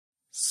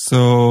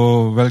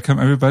So, welcome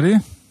everybody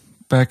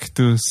back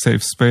to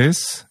Safe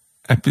Space,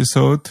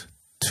 episode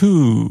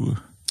 2.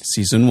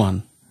 Season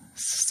 1.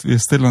 We're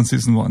still on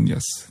season 1,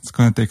 yes. It's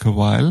going to take a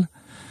while.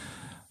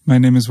 My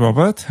name is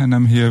Robert, and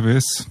I'm here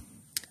with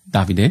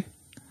Davide.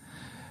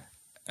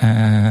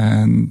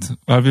 And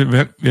well,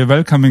 we're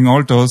welcoming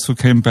all those who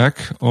came back,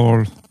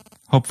 all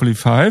hopefully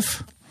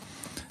 5.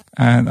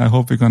 And I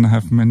hope we're going to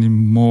have many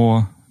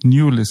more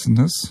new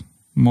listeners,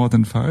 more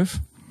than 5.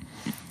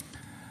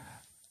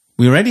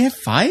 We already have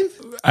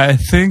 5? I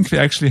think we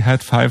actually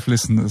had 5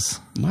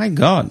 listeners. My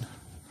God.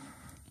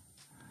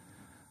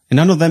 And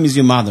none of them is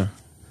your mother?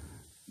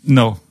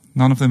 No,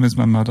 none of them is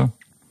my mother.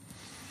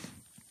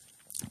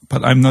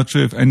 But I'm not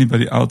sure if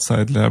anybody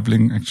outside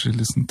Lehrerblinger actually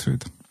listened to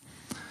it.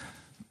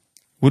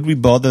 Would we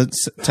bother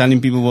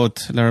telling people what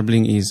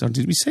Lehrerblinger is? Or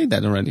did we say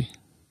that already?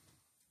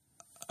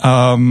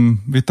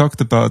 We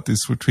talked about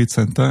this retreat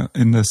center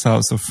in the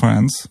south of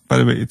France. By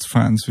the way, it's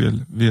France we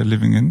are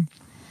living in.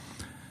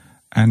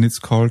 And it's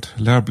called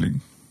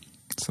Lehrerblinger.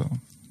 So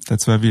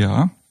that's where we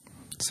are.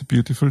 It's a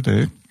beautiful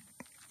day.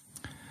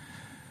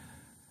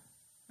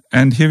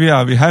 And here we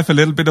are. We have a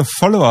little bit of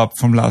follow-up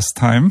from last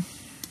time.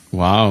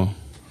 Wow.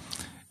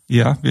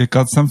 Yeah, we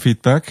got some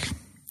feedback.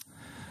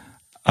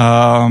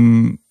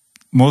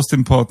 Most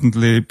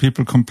importantly,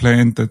 people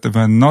complained that they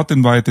were not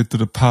invited to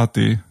the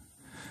party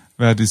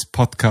where this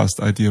podcast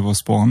idea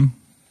was born.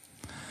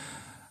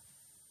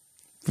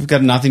 We've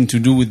got nothing to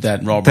do with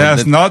that, Robert.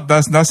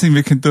 There's nothing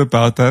we can do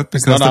about that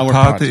because the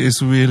party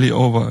is really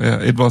over. Yeah,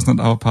 it was not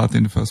our party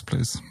in the first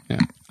place.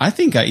 Yeah. I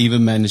think I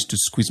even managed to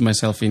squeeze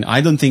myself in.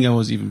 I don't think I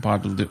was even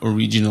part of the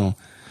original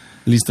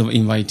list of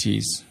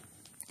invitees.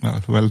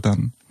 Well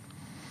done.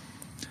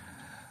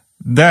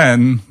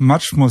 Then,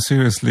 much more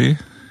seriously,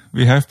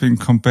 we have been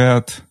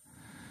compared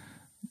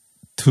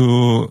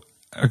to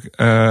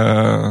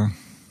a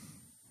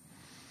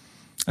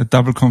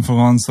double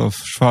conference of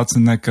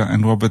Schwarzenegger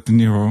and Robert De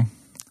Niro,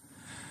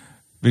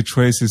 which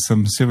raises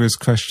some serious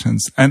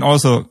questions. And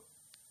also,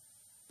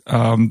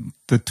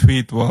 the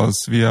tweet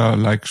was, we are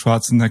like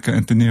Schwarzenegger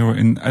and De Niro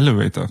in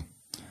elevator.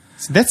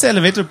 So that's the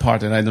elevator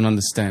part that I don't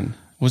understand.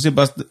 Was it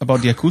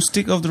about the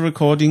acoustic of the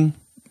recording?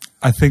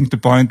 I think the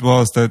point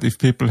was that if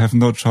people have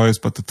no choice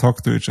but to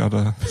talk to each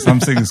other,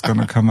 something is going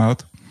to come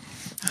out.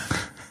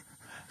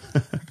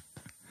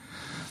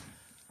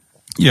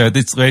 Yeah,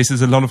 this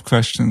raises a lot of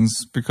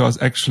questions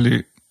because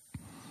actually,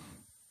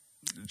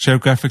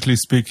 geographically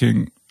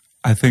speaking,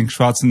 I think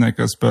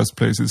Schwarzenegger's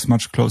birthplace is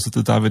much closer to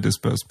Davide's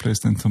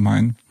birthplace than to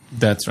mine.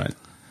 That's right.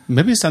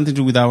 Maybe it's something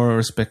to do with our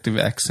respective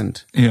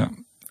accent. Yeah.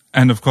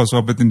 And of course,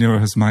 Robert De Niro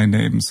has my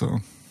name, so.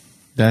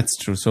 That's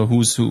true. So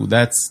who's who?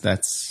 That's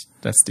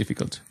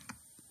difficult.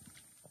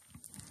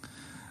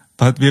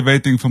 But we're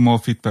waiting for more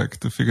feedback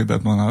to figure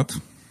that one out.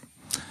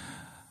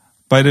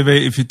 By the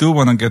way, if you do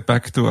want to get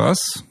back to us,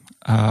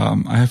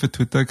 I have a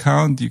Twitter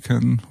account. You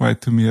can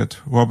write to me at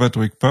Robert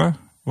Rigpa.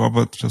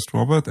 Robert, just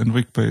Robert, and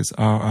Rigpa is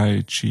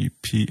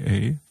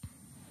R-I-G-P-A.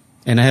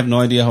 And I have no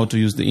idea how to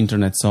use the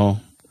internet,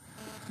 so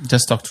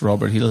just talk to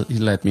Robert. He'll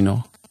let me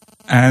know.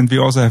 And we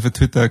also have a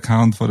Twitter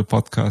account for the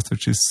podcast,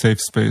 which is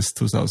Safe Space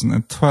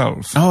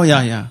 2012. Oh,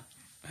 yeah.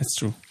 That's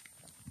true.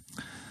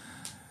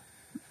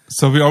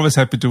 So we're always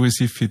happy to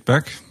receive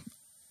feedback,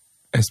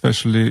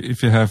 especially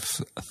if you have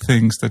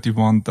things that you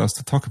want us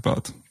to talk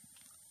about.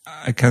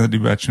 I cannot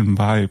imagine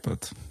why,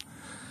 but...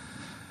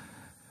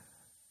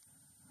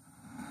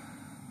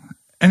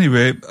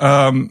 Anyway,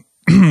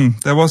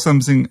 there was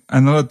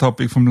another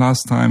topic from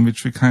last time,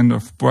 which we kind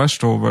of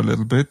brushed over a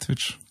little bit,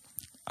 which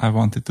I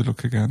wanted to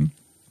look again.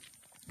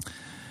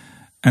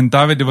 And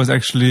David was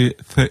actually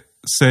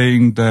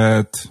saying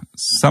that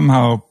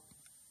somehow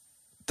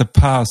the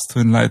path to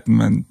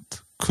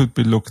enlightenment could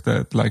be looked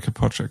at like a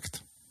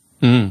project,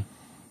 isn't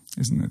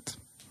it?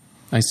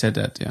 I said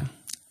that, yeah.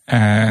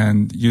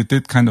 And you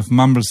did kind of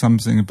mumble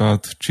something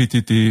about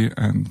GTD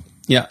and...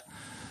 Yeah.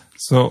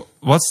 So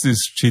what's this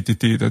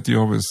GTD that you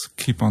always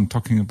keep on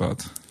talking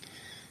about?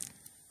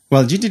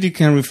 Well, GTD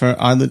can refer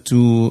either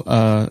to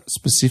a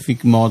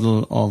specific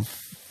model of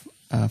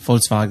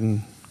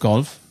Volkswagen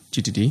Golf,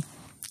 GTD.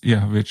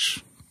 Yeah,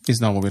 which...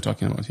 is not what we're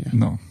talking about here.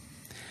 No.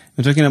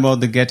 We're talking about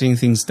the getting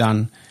things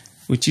done,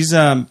 which is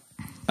a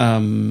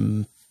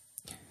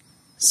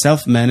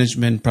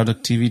self-management,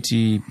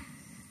 productivity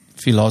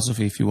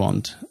philosophy, if you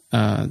want.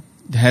 It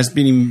has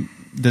been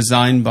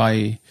designed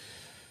by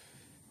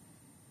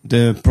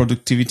the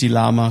productivity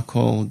lama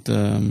called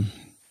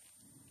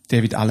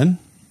David Allen.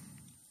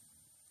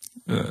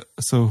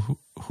 So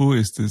who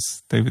is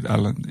this David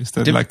Allen? Is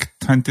that like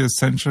 20th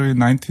century,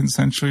 19th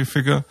century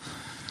figure?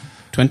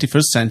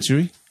 21st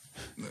century.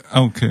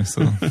 Okay,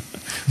 so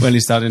well, he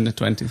started in the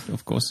 20th,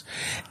 of course,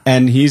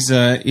 and he was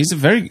a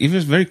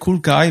very cool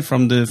guy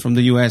from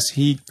the US.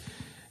 He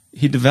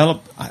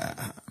developed,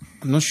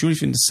 I'm not sure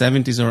if in the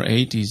 70s or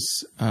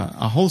 80s,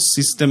 a whole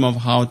system of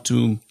how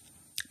to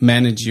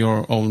manage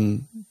your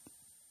own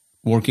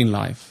working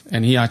life,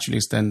 and he actually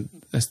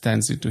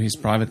extends it to his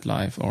private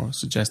life, or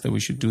suggests that we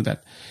should do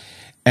that.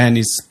 and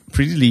it's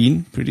pretty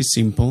lean, pretty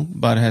simple,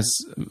 but has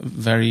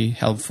very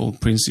helpful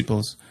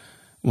principles.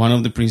 One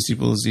of the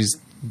principles is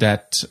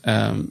that,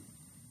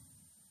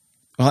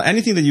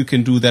 anything that you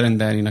can do there and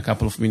then in a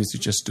couple of minutes, you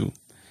just do.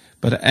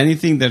 But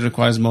anything that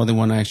requires more than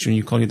one action,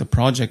 you call it a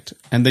project,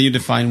 and then you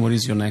define what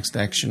is your next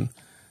action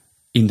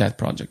in that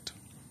project.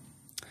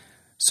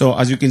 So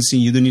as you can see,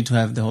 you don't need to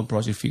have the whole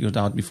project figured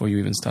out before you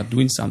even start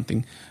doing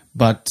something,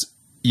 but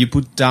you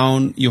put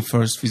down your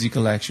first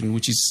physical action,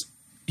 which is,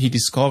 he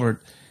discovered,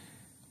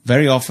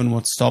 very often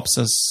what stops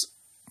us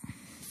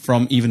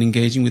from even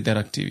engaging with that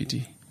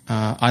activity.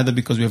 Either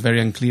because we are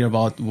very unclear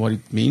about what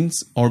it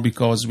means, or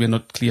because we're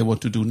not clear what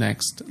to do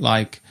next.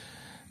 Like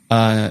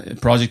a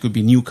project could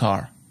be new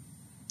car,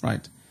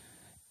 right?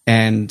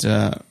 And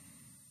the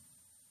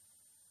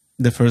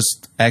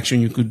first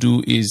action you could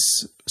do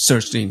is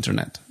search the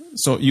internet.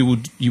 So you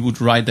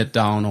would write that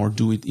down or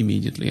do it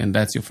immediately, and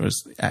that's your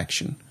first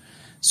action.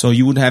 So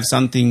you would have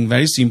something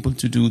very simple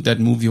to do that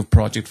move your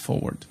project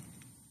forward.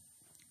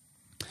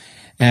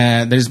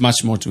 There is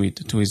much more to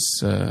it, to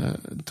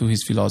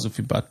his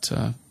philosophy, but.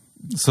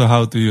 So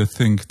how do you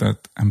think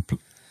that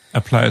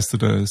applies to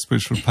the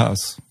spiritual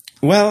path?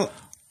 Well,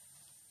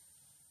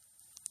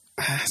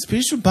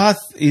 spiritual path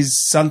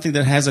is something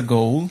that has a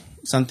goal,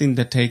 something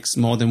that takes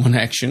more than one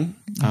action.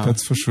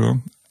 That's for sure.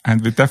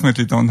 And we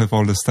definitely don't have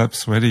all the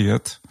steps ready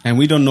yet. And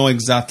we don't know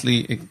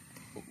exactly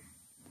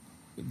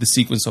the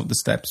sequence of the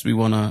steps we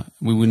will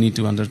need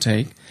to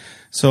undertake.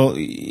 So,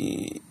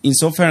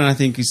 insofar, I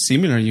think it's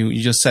similar. You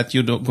just set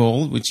your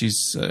goal, which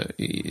is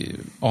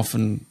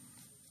often,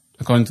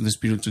 according to the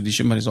spiritual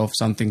tradition, but it's often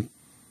something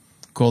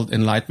called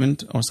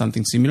enlightenment or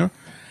something similar,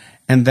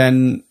 and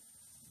then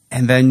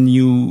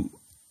you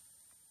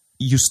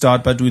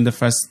start by doing the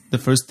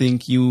first thing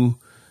you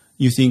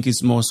think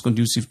is most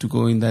conducive to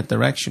go in that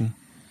direction.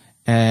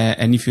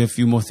 And if you have a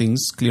few more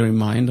things clear in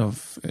mind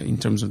in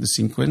terms of the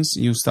sequence,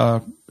 you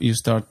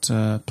start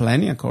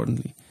planning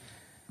accordingly.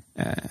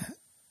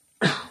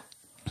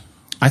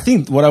 I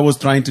think what I was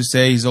trying to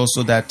say is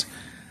also that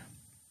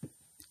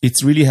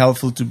it's really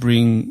helpful to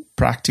bring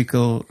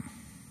practical,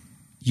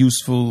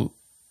 useful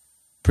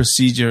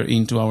procedure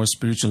into our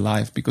spiritual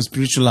life, because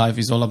spiritual life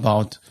is all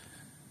about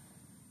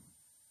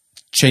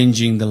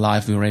changing the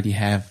life we already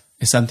have.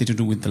 It's something to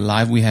do with the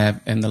life we have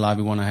and the life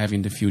we want to have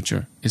in the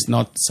future. It's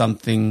not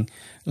something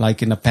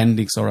like an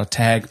appendix or a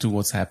tag to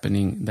what's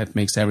happening that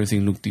makes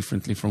everything look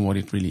differently from what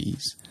it really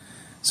is.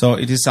 So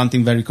it is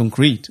something very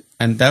concrete,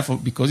 and therefore,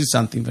 because it's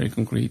something very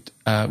concrete,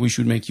 we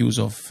should make use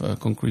of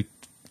concrete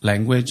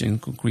language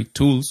and concrete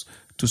tools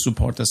to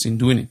support us in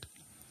doing it.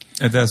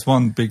 And there's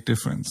one big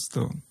difference,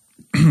 though,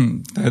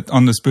 that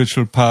on the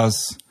spiritual path,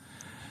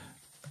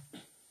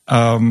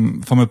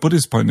 from a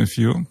Buddhist point of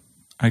view,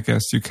 I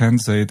guess you can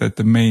say that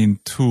the main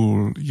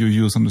tool you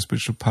use on the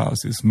spiritual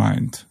path is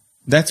mind.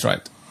 That's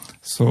right.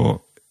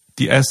 So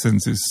the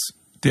essence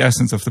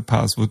of the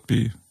path would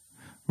be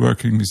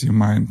working with your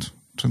mind,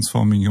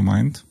 transforming your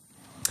mind.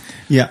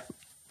 Yeah.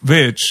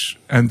 Which,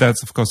 and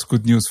that's of course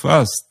good news for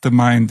us, the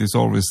mind is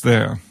always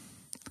there.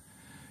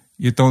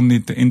 You don't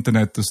need the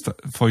internet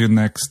for your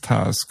next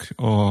task,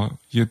 or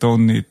you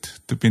don't need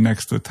to be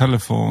next to a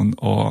telephone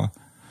or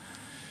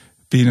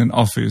be in an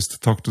office to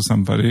talk to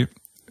somebody.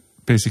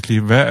 Basically,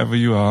 wherever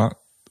you are,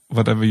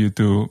 whatever you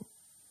do,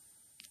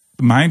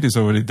 the mind is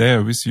already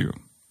there with you.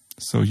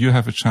 So you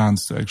have a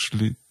chance to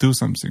actually do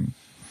something.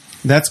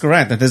 That's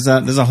correct. There's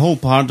a whole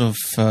part of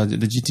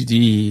the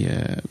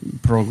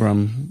GTD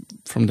program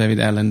from David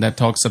Allen that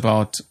talks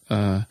about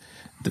the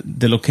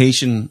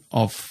location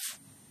of,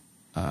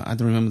 I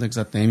don't remember the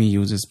exact name he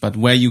uses, but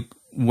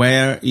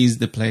where is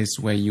the place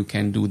where you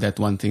can do that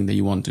one thing that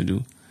you want to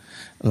do.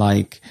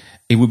 Like,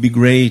 it would be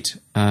great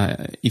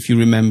if you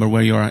remember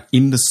where you are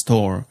in the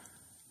store,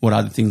 what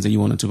are the things that you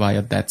wanted to buy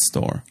at that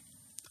store.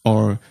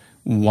 Or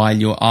while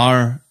you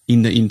are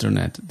in the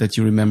internet, that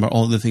you remember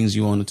all the things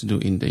you wanted to do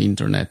in the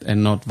internet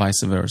and not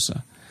vice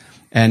versa.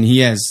 And he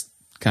has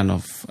kind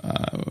of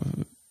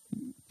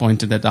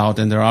pointed that out,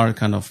 and there are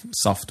kind of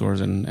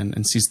softwares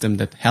and systems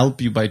that help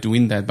you by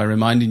doing that, by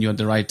reminding you at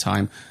the right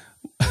time,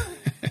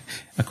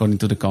 according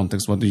to the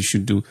context, what you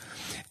should do.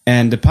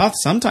 And the path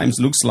sometimes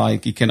looks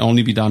like it can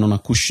only be done on a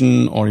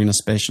cushion or in a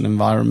special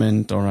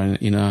environment or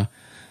in a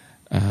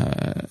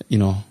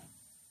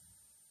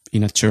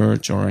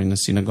church or in a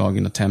synagogue,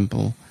 in a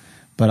temple.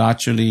 But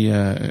actually,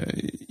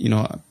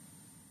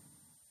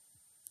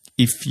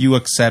 if you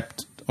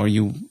accept or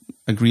you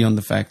agree on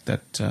the fact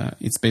that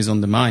it's based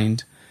on the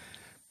mind,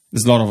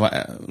 there's a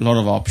lot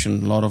of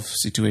options, a lot of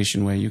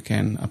situation where you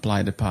can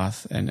apply the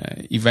path,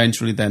 and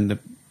eventually then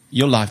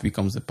your life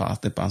becomes the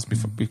path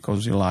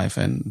becomes your life,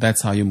 and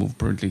that's how you move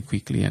pretty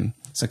quickly and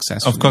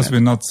successfully. Of course, we're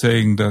not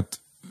saying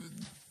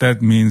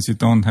that means you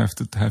don't have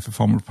to have a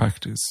formal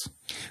practice.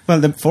 Well,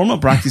 the formal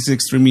practice is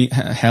extremely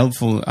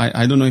helpful.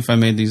 I don't know if I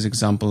made this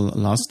example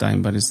last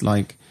time, but it's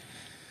like,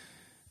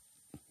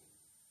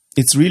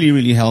 it's really,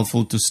 really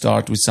helpful to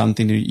start with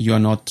something that you are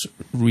not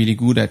really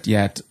good at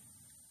yet,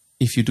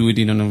 if you do it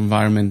in an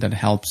environment that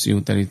helps you,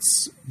 that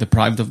it's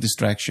deprived of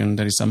distraction,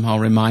 that it somehow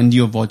remind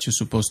you of what you're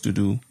supposed to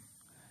do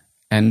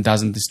and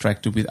doesn't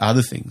distract you with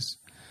other things.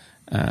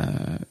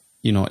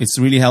 It's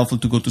really helpful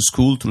to go to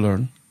school to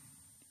learn.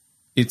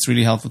 It's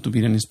really helpful to be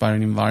in an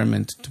inspiring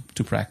environment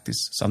to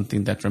practice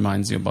something that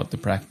reminds you about the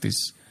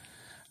practice,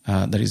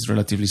 that is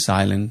relatively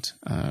silent,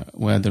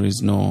 where there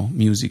is no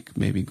music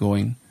maybe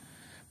going.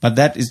 But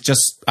that is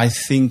just, I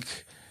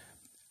think,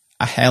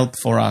 a help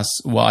for us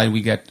why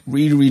we get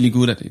really, really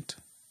good at it.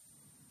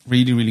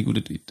 Really, really good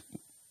at it.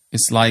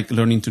 It's like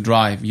learning to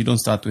drive. You don't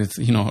start with,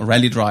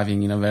 rally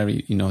driving in a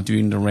very,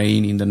 during the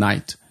rain in the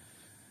night.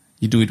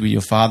 You do it with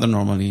your father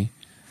normally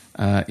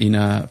in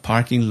a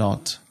parking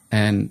lot.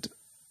 And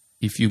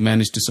if you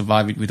manage to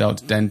survive it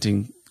without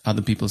denting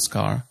other people's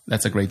car,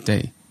 that's a great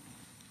day.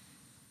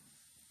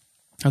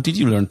 How did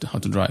you learn how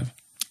to drive?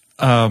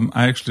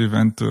 I actually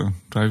went to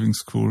driving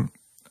school,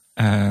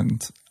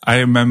 and I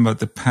remember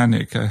the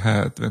panic I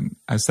had when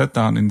I sat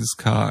down in this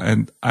car,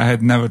 and I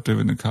had never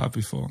driven a car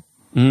before.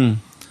 Mm.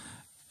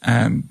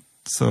 And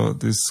so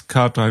this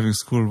car driving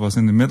school was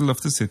in the middle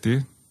of the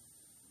city,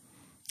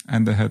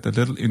 and they had a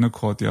little inner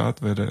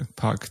courtyard where they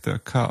parked their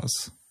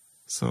cars.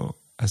 So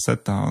I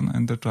sat down,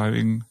 and the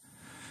driving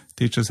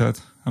teacher said,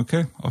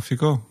 "Okay, off you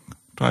go,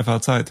 drive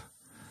outside."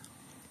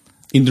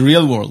 In the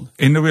real world?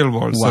 In the real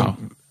world. Wow.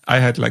 So I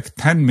had like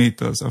 10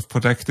 meters of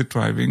protected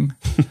driving.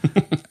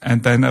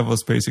 And then I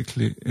was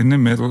basically in the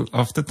middle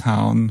of the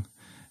town,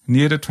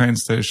 near the train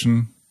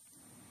station,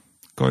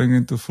 going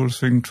into full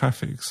swing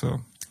traffic.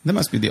 So that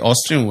must be the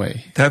Austrian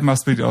way. That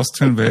must be the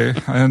Austrian way.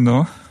 I don't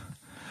know.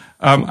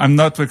 I'm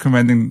not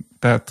recommending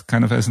that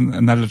kind of as an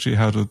analogy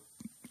how to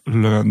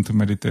learn to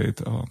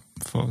meditate or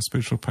for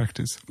spiritual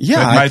practice. Yeah,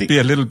 that might be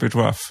a little bit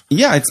rough.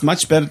 Yeah, it's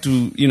much better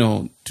to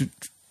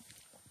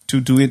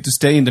do it, to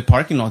stay in the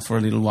parking lot for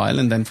a little while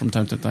and then from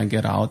time to time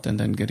get out and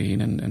then get in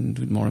and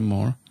do it more and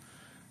more.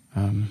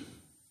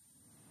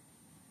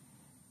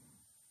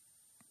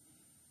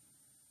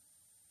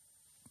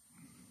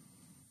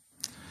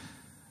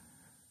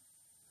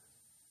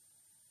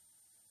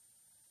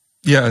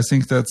 Yeah, I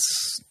think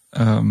that's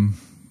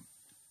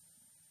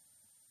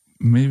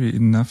maybe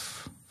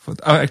enough.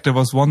 Actually, there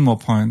was one more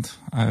point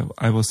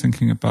I was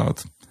thinking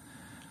about,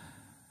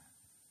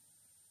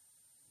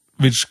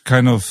 which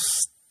kind of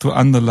to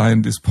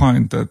underline this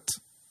point that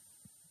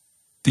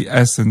the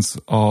essence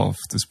of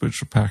the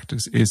spiritual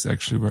practice is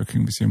actually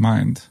working with your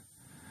mind.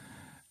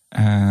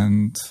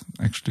 And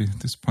actually,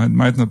 this point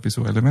might not be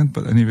so relevant,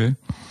 but anyway,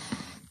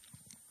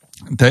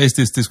 there is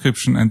this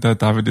description, and that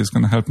David is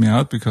going to help me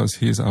out because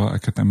he is our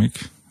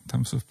academic in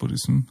terms of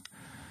Buddhism.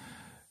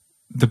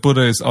 The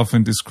Buddha is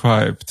often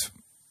described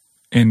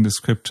in the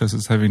scriptures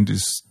as having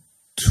these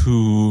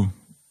two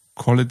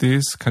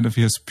qualities. Kind of,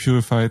 he has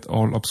purified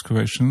all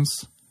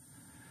obscurations,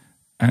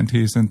 and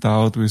he is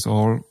endowed with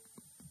all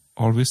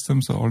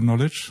wisdom, so all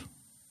knowledge.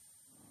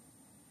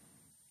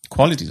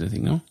 Qualities, I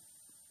think, no?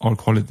 All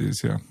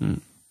qualities, yeah.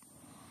 Mm.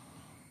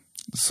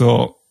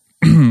 So,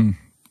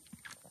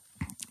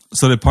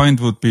 so the point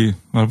would be,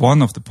 well,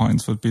 one of the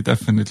points would be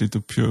definitely to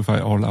purify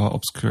all our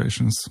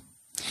obscurations.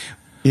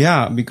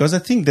 Yeah, because I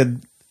think that,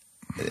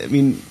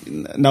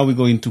 now we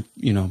go into,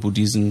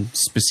 Buddhism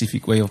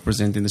specific way of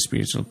presenting the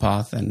spiritual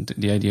path and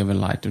the idea of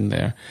enlightenment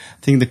there. I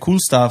think the cool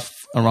stuff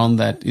around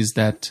that is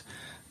that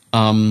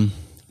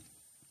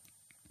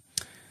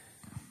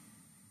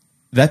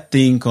that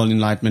thing called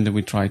enlightenment that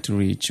we try to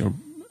reach, or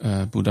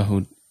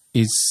Buddhahood,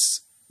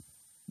 is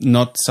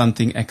not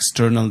something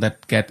external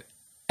that get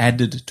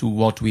added to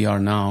what we are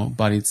now,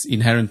 but it's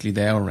inherently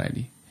there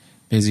already.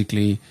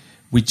 Basically,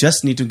 we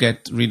just need to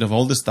get rid of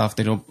all the stuff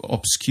that are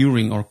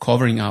obscuring or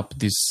covering up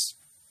this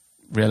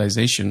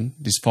realization,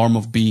 this form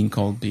of being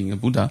called being a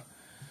Buddha.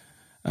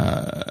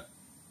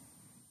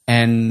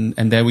 And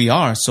there we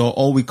are. So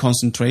all we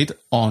concentrate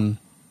on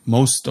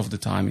most of the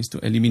time is to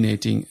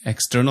eliminating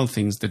external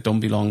things that don't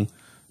belong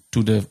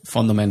to the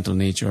fundamental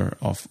nature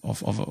of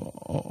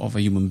a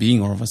human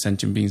being or of a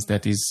sentient being.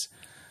 That is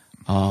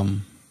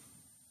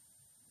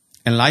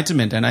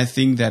enlightenment. And I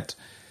think that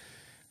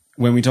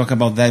when we talk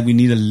about that, we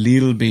need a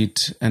little bit,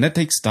 and that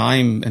takes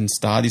time and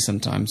study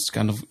sometimes,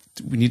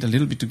 we need a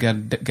little bit to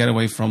get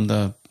away from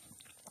the,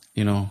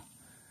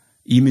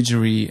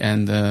 imagery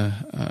and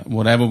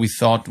whatever we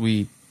thought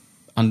we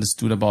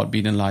understood about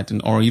being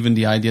enlightened, or even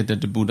the idea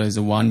that the Buddha is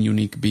a one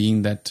unique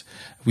being that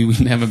we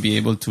will never be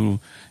able to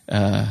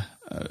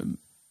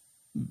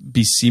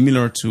be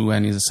similar to,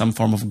 and is some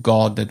form of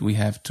God that we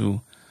have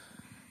to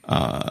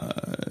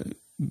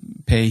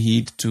pay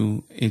heed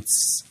to.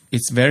 It's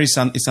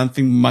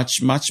something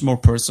much more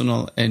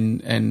personal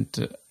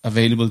and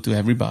available to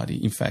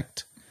everybody. In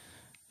fact,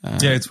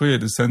 it's really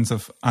the sense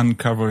of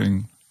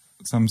uncovering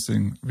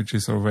something which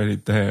is already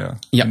there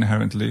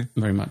inherently.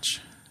 Very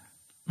much.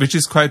 Which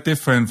is quite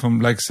different from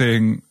like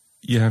saying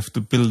you have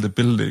to build a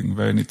building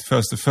where you need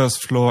first the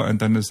first floor and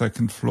then the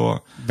second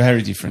floor.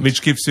 Very different.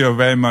 Which gives you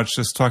very much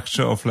the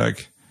structure of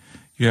like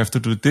you have to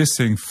do this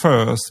thing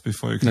first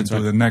before you can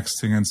do the next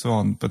thing and so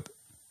on. But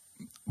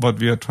what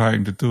we are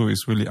trying to do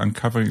is really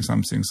uncovering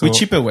something. So we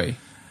chip away.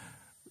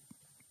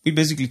 We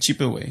basically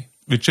chip away.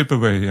 We chip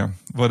away, yeah.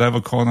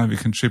 Whatever corner we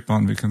can chip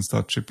on, we can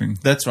start chipping.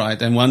 That's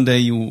right. And one day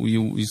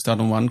you start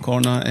on one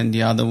corner, and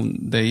the other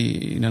day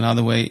in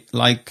another way,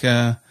 like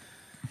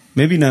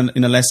maybe in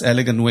a less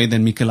elegant way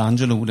than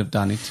Michelangelo would have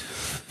done it,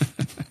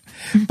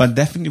 but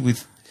definitely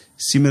with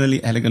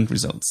similarly elegant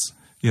results.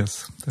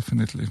 Yes,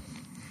 definitely.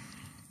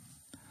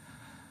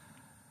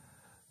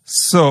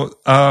 So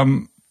I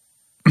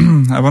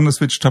want to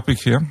switch topic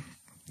here.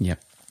 Yeah.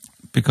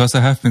 Because I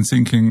have been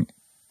thinking.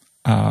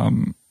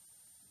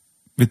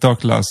 We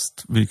talked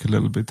last week a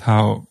little bit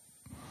how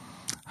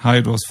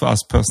it was for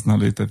us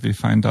personally that we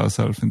find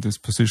ourselves in this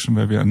position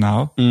where we are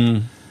now.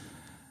 Mm.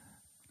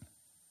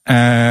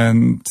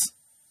 And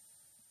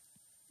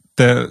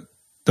the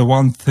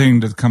one thing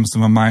that comes to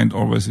my mind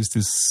always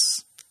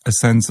is a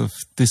sense of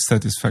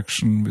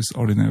dissatisfaction with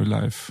ordinary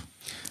life.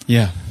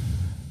 Yeah.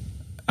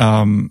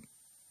 In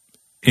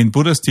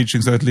Buddha's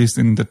teachings, or at least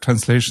in the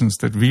translations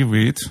that we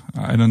read,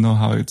 I don't know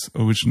how it's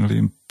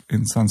originally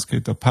in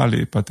Sanskrit or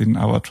Pali, but in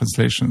our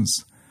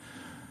translations,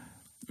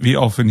 we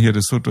often hear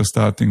the sutra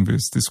starting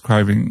with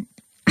describing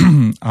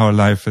our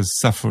life as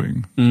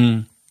suffering.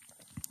 Mm.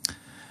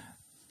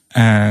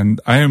 And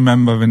I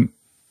remember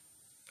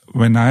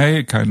when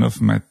I kind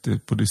of met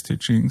the Buddhist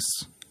teachings,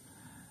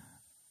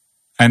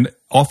 and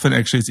often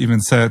actually it's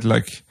even said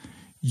like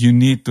you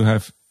need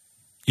to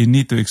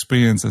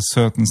experience a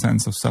certain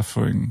sense of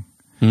suffering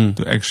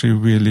to actually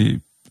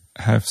really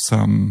have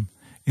some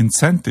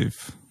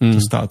incentive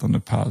to start on the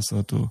path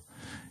or to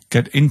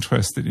get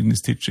interested in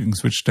these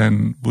teachings, which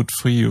then would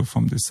free you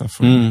from this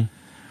suffering.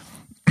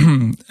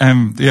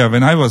 And yeah,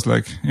 when I was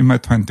like in my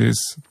 20s,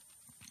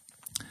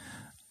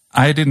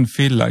 I didn't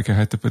feel like I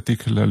had a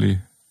particularly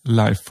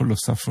life full of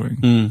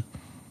suffering.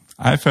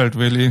 I felt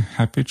really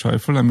happy,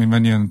 joyful. I mean,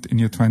 when you're in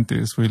your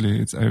 20s, really,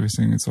 it's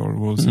everything, it's all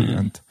rosy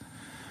and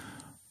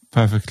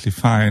perfectly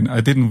fine.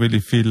 I didn't really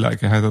feel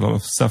like I had a lot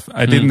of suffering.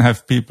 I didn't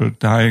have people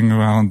dying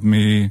around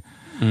me.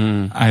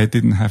 I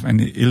didn't have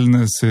any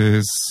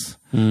illnesses.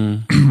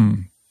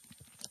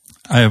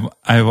 I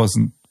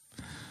wasn't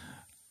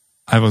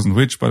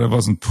rich, but I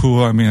wasn't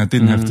poor. I mean, I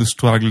didn't have to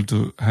struggle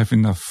to have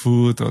enough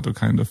food or to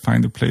kind of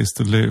find a place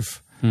to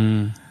live.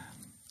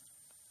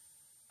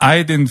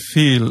 I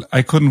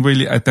couldn't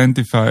really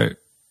identify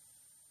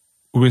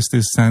with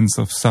this sense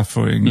of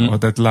suffering or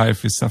that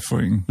life is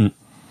suffering.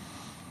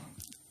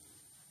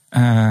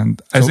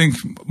 And I think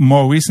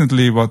more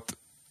recently what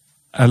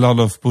a lot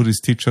of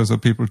Buddhist teachers or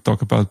people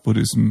talk about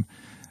Buddhism,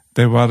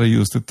 they rather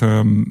use the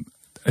term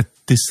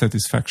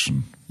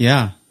dissatisfaction.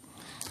 Yeah.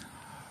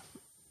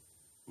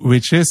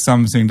 Which is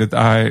something that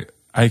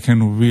I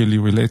can really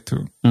relate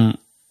to.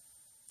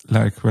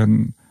 Like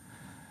when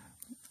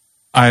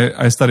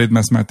I studied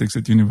mathematics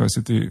at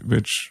university,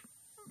 which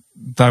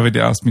Davide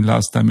asked me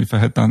last time if I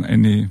had done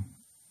any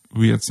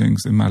weird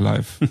things in my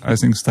life. I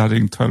think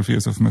studying 12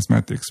 years of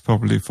mathematics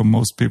probably for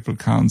most people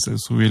counts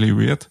as really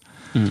weird.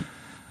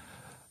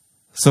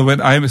 So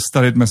when I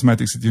studied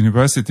mathematics at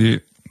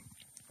university,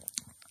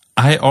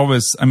 I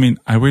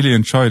really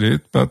enjoyed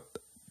it, but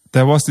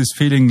there was this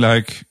feeling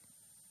like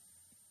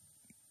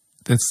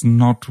that's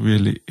not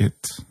really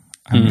it.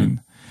 I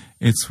mean,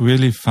 it's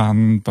really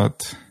fun,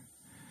 but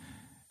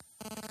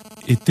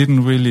it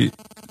didn't really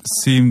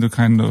seem to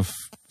kind of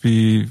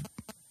be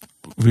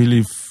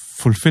really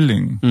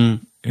fulfilling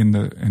in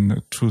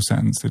the true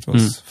sense. It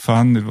was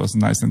fun. It was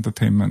nice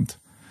entertainment.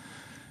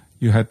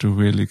 You had to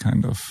really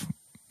kind of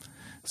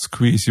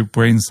squeeze your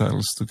brain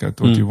cells to get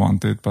what you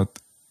wanted, but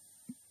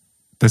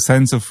the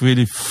sense of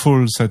really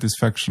full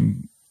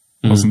satisfaction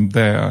wasn't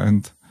there.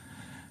 And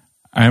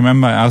I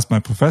remember I asked my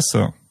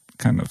professor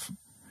kind of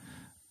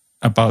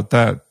about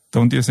that.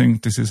 Don't you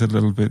think this is a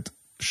little bit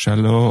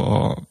shallow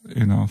or,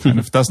 kind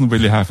of doesn't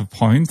really have a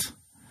point?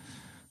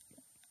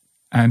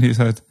 And he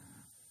said,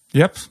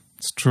 yep,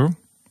 it's true.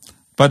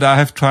 But I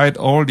have tried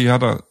all the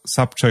other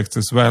subjects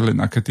as well in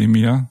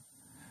academia,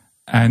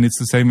 and it's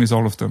the same with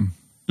all of them.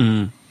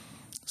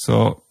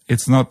 So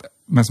it's not,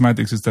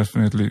 mathematics is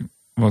definitely,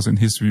 was in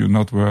his view,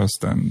 not worse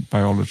than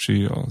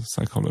biology or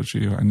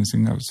psychology or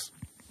anything else.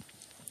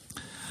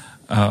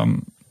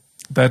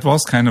 That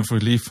was kind of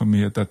relief for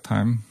me at that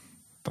time,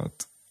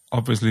 but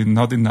obviously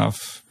not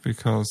enough,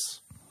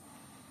 because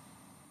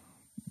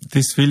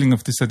this feeling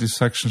of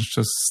dissatisfaction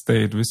just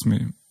stayed with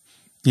me.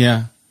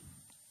 Yeah.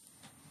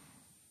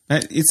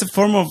 It's a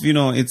form of,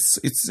 it's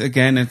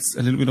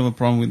a little bit of a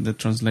problem with the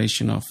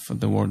translation of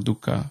the word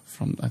dukkha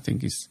from, I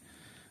think it's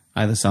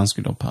either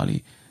Sanskrit or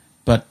Pali.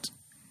 But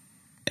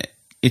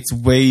it's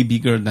way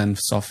bigger than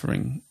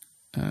suffering.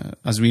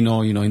 As we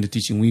know, in the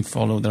teaching we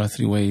follow, there are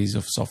 3 ways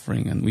of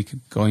suffering, and we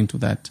could go into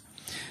that.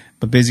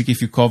 But basically,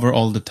 if you cover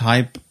all the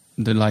type,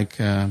 the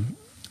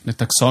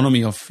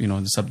taxonomy of,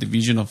 the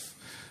subdivision of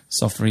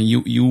suffering,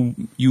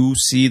 you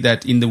see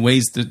that in the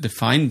ways that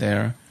defined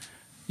there,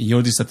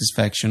 your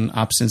dissatisfaction,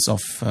 absence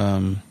of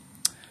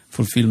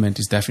fulfillment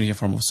is definitely a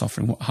form of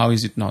suffering. How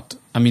is it not?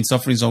 I mean,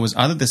 suffering is always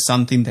either there's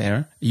something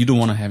there, you don't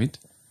want to have it.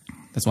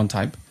 That's one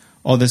type.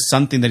 or there's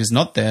something that is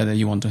not there that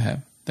you want to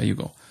have. There you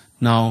go.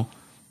 Now,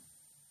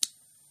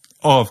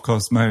 of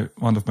course,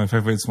 one of my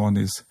favorites one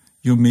is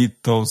you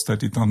meet those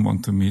that you don't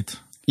want to meet.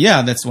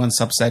 Yeah, that's one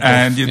subset.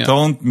 And you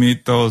don't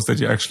meet those that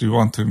you actually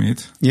want to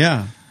meet.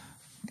 Yeah.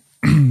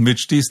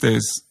 Which these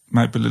days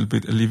might be a little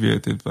bit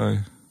alleviated by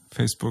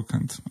Facebook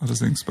and other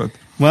things. But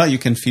well, you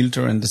can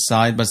filter and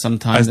decide, but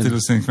sometimes I still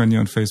think when you're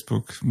on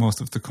Facebook,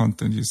 most of the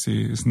content you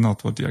see is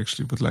not what you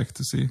actually would like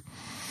to see.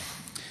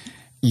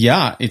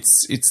 Yeah,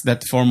 it's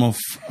that form of...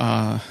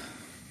 I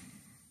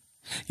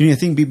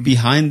think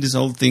behind this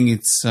whole thing,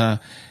 it's...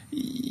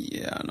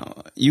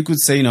 you could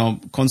say,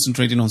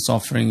 concentrating on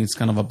suffering is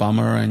kind of a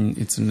bummer and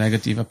it's a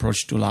negative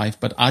approach to life.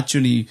 But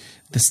actually,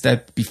 the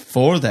step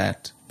before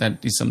that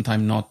is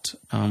sometimes not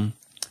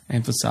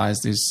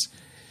emphasized, is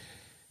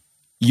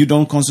you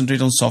don't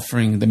concentrate on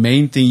suffering. The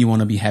main thing, you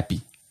want to be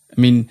happy. I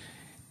mean,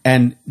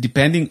 and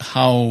depending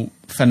how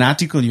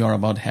fanatical you are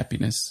about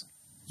happiness,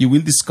 you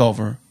will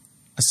discover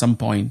at some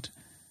point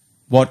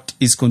what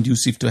is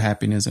conducive to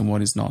happiness and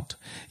what is not.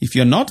 If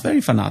you're not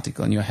very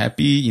fanatical and you're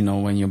happy,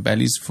 when your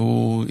belly's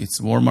full, it's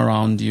warm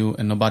around you,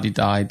 and nobody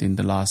died in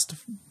the last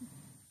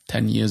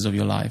 10 years of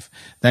your life,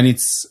 then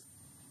it's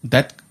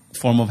that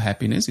form of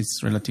happiness.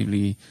 It's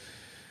relatively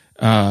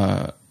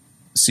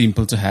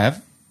simple to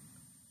have,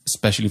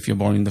 especially if you're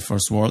born in the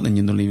first world and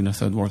you don't live in a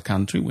third world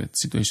country where the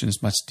situation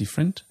is much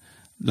different.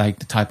 Like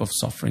the type of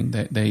suffering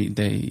that they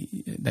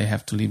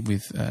have to live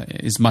with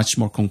is much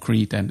more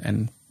concrete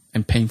and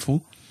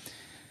painful.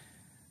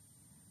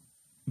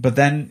 But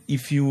then,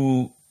 if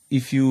you're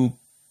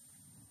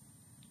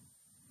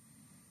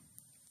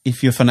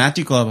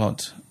fanatical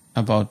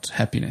about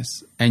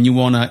happiness and you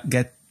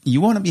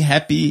wanna be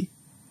happy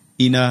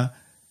in a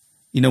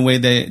way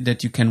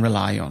that you can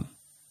rely on.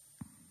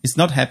 It's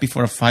not happy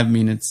for 5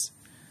 minutes.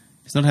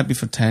 It's not happy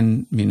for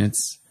 10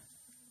 minutes.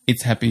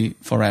 It's happy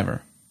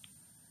forever.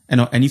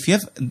 And if you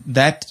have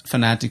that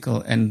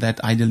fanatical and that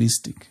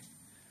idealistic,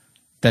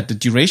 that the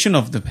duration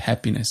of the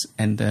happiness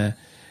and the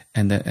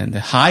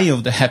high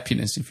of the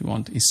happiness, if you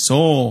want, is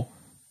so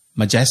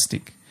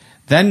majestic,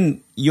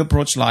 then you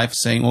approach life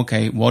saying,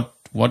 okay, what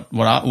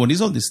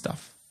is all this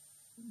stuff?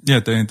 Yeah,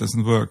 then it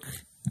doesn't work.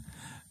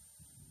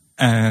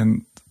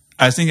 And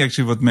I think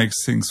actually what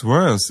makes things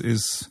worse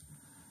is,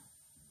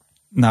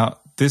 now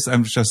this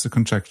I'm just a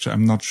conjecture,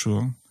 I'm not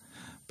sure,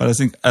 but I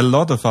think a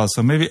lot of us,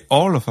 or maybe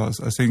all of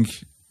us, I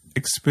think,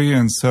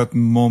 experience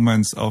certain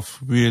moments of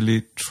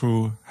really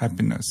true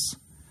happiness.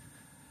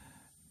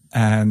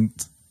 And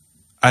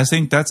I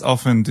think that's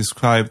often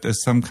described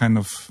as some kind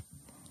of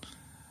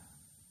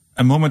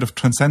a moment of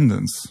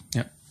transcendence,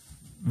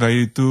 where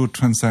you do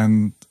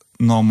transcend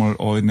normal,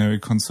 ordinary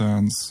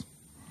concerns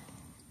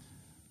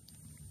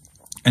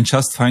and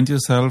just find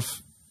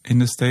yourself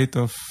in a state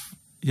of,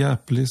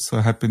 bliss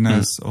or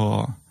happiness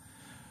or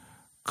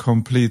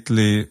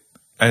completely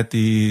at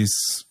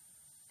ease.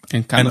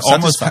 And kind of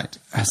satisfied.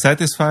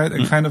 Satisfied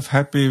and kind of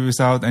happy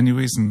without any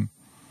reason.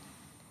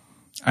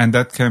 And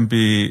that can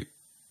be,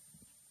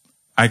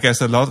 I guess,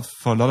 for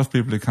a lot of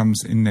people it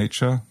comes in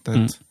nature,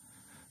 that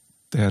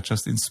they are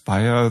just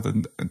inspired,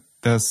 and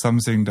there's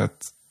something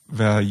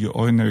where your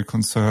ordinary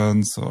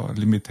concerns or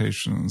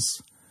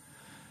limitations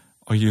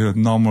or your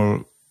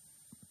normal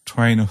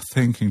train of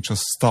thinking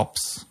just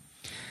stops.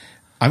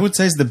 I would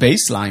say it's the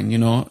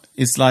baseline,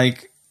 it's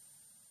like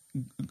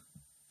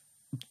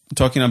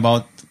talking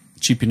about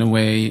chipping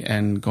away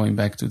and going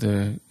back to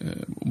the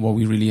what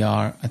we really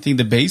are. I think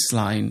the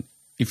baseline,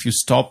 if you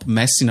stop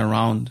messing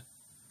around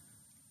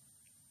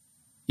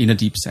in a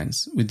deep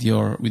sense with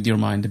your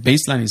mind, the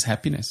baseline is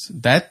happiness.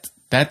 That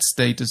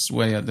status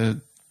where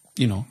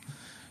you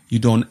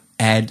don't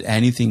add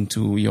anything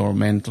to your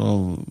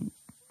mental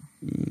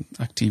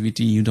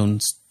activity. You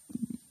don't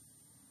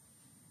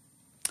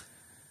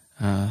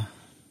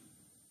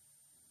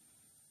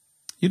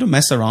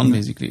mess around.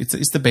 Basically,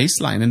 it's the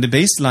baseline,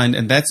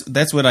 and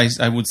that's what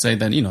I would say.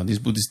 Then these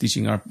Buddhist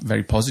teachings are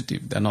very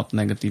positive. They're not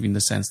negative in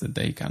the sense that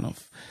they kind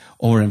of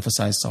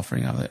overemphasize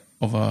suffering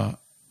over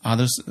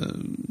others.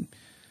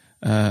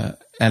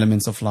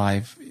 Elements of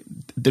life.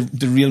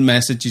 The real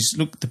message is,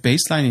 look, the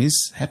baseline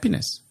is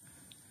happiness,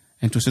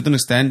 and to a certain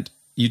extent,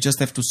 you just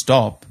have to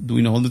stop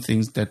doing all the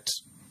things that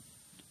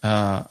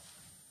are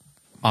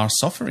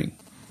suffering.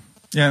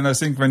 Yeah, and I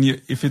think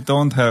if you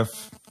don't have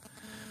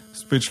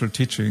spiritual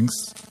teachings,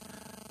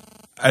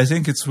 I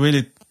think it's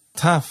really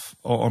tough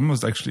or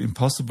almost actually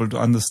impossible to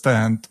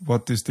understand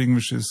what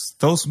distinguishes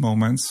those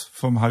moments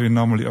from how you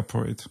normally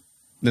operate.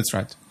 That's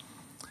right.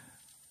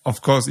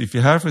 Of course, if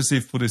you have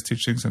received Buddhist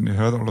teachings and you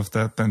heard all of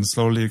that, then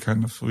slowly you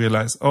kind of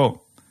realize,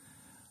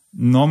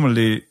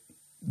 normally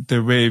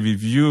the way we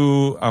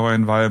view our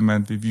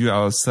environment, we view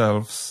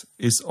ourselves,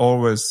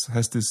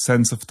 has this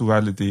sense of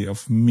duality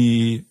of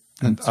me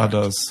and That's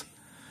others,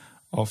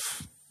 of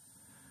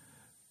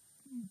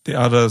the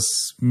others,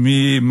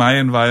 me, my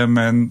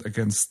environment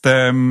against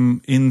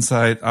them,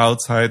 inside,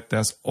 outside.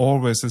 There's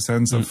always a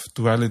sense of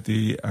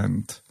duality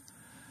and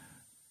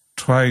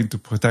trying to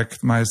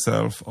protect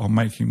myself or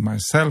making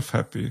myself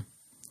happy.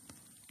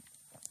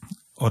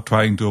 or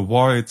trying to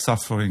avoid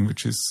suffering,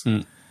 which is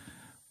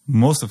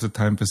most of the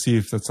time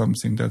perceived as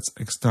something that's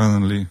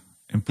externally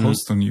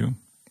imposed on you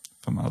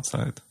from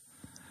outside.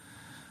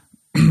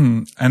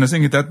 And I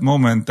think at that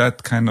moment,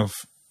 that kind of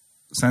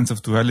sense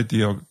of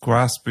duality or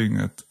grasping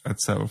at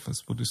self,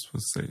 as Buddhists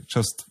would say,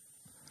 just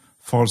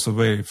falls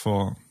away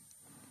for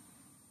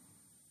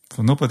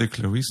no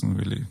particular reason,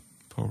 really,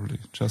 probably.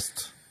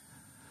 Just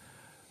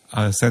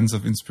a sense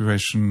of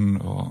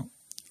inspiration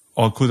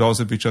or could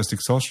also be just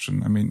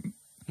exhaustion. I mean,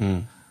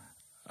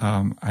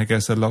 I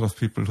guess a lot of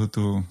people who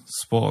do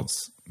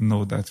sports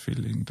know that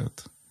feeling,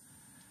 that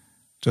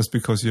just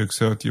because you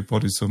exert your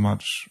body so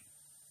much,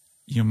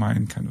 your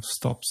mind kind of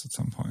stops at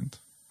some point.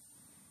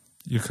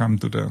 You come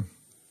to the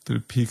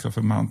peak of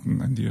a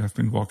mountain and you have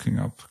been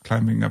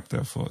climbing up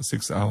there for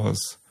 6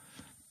 hours,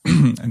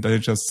 and then you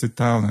just sit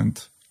down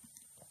and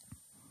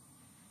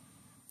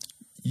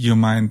your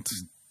mind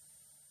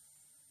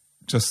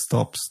just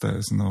stops. There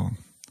is no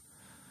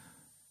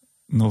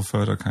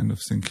further kind of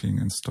thinking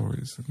and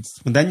stories.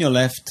 And then you're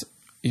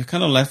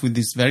kind of left with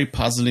this very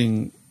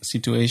puzzling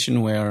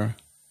situation where,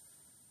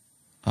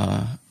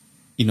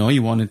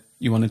 you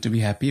wanted to be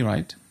happy,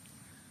 right?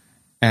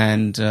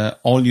 And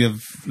all you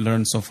have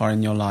learned so far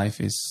in your life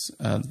is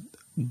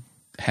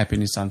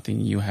happiness is something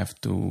you have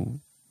to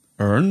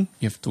earn,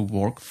 you have to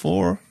work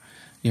for,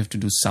 you have to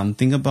do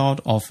something about.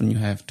 Often you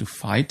have to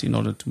fight in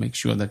order to make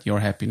sure that your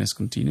happiness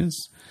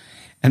continues.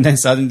 And then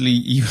suddenly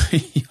you're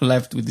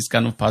left with this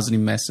kind of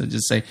puzzling message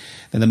to say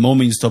that the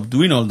moment you stop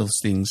doing all those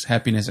things,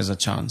 happiness has a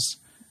chance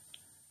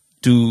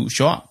to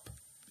show up.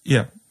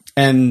 Yeah.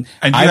 And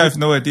you have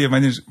no idea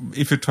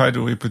if you try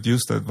to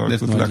reproduce that, well,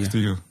 good luck to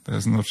you.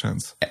 There's no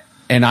chance.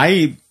 And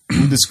I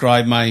would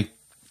describe my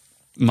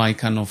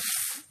kind of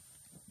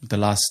the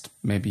last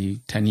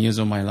maybe 10 years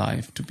of my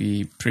life to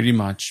be pretty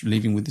much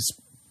living with this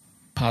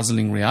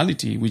puzzling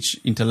reality, which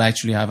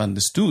intellectually I've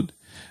understood.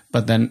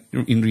 But then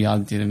in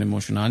reality and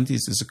emotionality,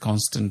 it's a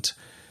constant,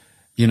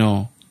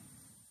 sort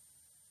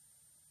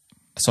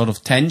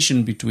of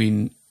tension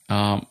between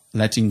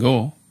letting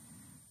go,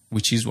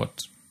 which is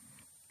what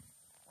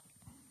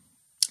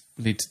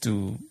leads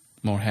to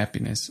more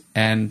happiness,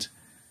 and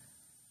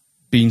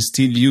being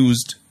still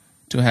used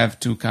to have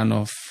to kind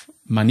of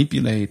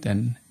manipulate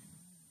and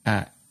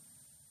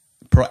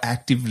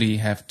proactively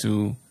have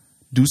to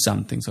do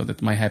something so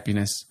that my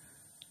happiness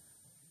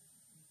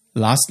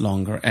lasts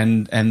longer.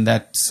 And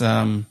that's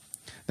why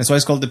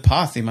it's called the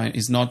path.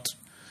 It's not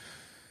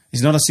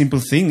a simple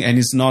thing, and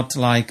it's not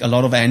like a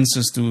lot of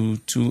answers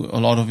to a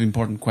lot of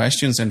important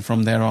questions, and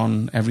from there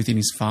on everything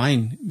is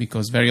fine,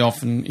 because very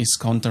often it's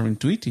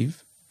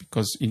counterintuitive.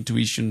 Because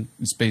intuition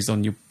is based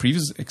on your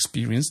previous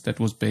experience that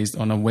was based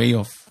on a way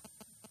of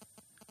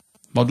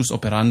modus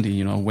operandi,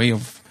 a way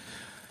of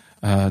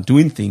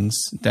doing things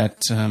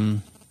that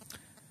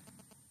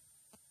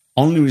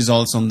only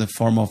results on the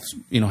form of,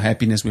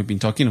 happiness we've been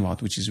talking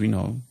about, which is,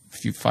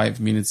 5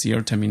 minutes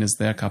here, 10 minutes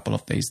there, a couple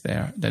of days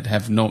there, that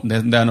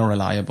they're not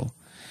reliable.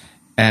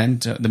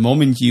 And the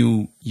moment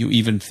you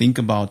even think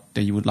about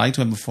that you would like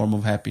to have a form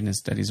of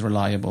happiness that is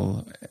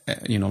reliable,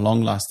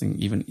 long lasting,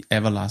 even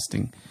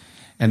everlasting,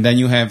 and then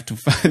you have to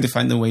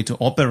find a way to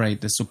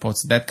operate that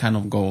supports that kind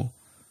of goal.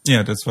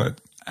 Yeah, that's right.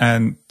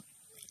 And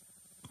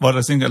what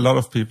I think a lot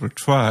of people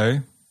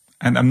try,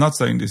 and I'm not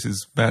saying this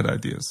is bad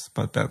ideas,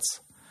 but that's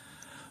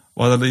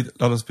what a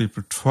lot of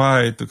people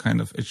try to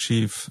kind of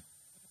achieve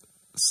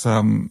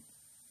some,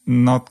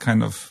 not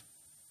kind of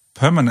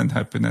permanent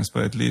happiness,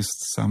 but at least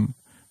some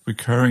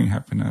recurring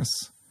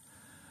happiness.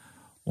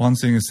 One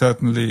thing is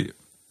certainly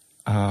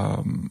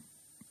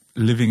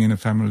living in a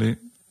family.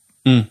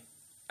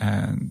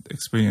 And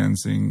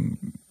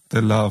experiencing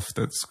the love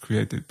that's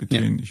created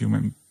between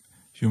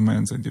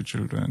humans and your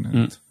children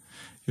and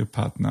your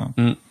partner.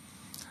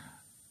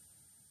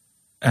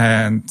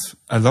 And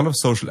a lot of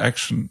social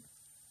action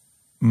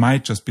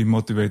might just be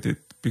motivated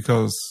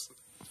because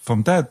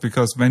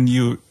when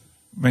you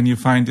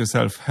find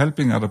yourself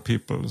helping other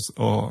people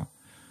or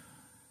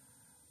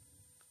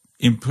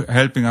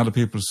helping other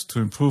people to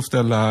improve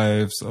their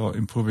lives or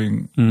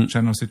improving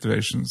general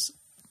situations,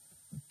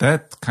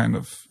 that kind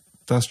of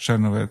does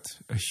generate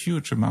a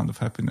huge amount of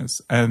happiness.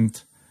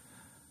 And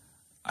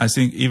I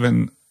think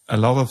even a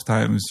lot of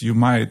times you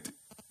might,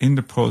 in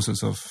the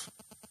process of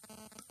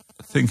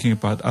thinking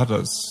about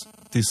others,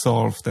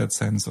 dissolve that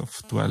sense of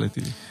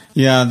duality.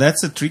 Yeah,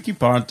 that's a tricky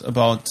part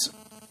about,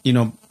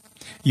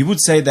 you would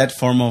say that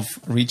form of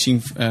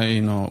reaching,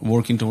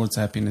 working towards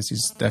happiness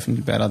is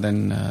definitely better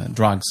than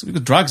drugs.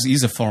 Because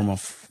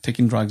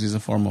taking drugs is a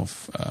form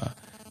of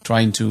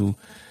trying to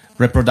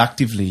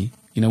reproductively,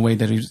 in a way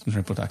that is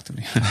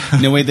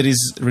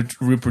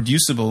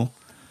reproducible,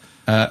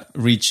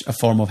 reach a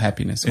form of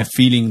happiness or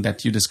feeling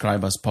that you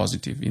describe as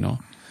positive,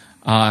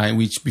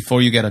 which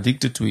before you get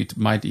addicted to it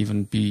might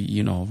even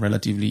be,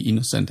 relatively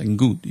innocent and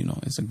good.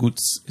 It's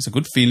a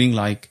good feeling,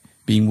 like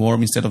being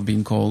warm instead of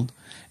being cold,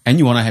 and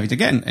you want to have it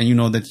again. And you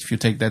know that if you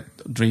take that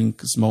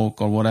drink, smoke,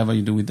 or whatever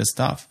you do with the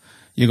stuff,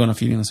 you're going to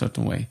feel in a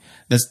certain way.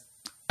 To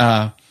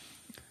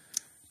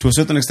a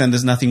certain extent,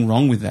 there's nothing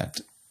wrong with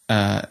that.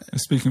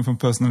 Speaking from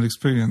personal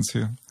experience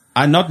here.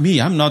 Not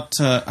me. I'm not.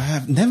 I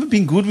have never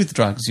been good with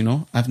drugs.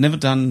 I've never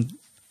done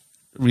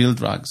real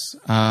drugs.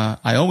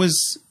 I always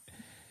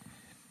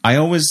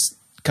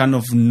kind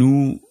of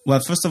knew. Well,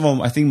 first of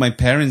all, I think my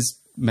parents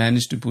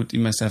managed to put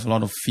in myself a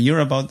lot of fear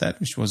about that,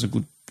 which was a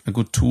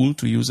good tool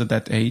to use at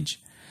that age.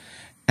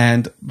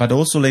 But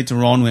also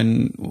later on,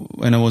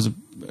 when I was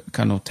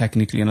kind of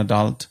technically an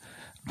adult,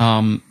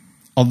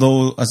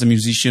 although as a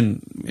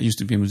musician, I used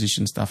to be a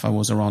musician and stuff, I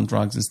was around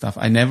drugs and stuff.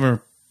 I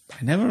never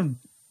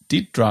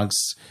did drugs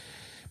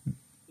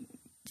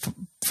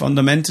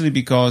fundamentally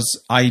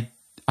because I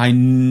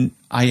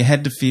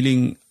had the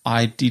feeling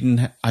I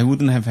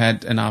wouldn't have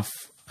had enough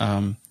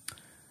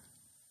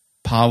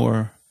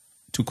power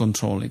to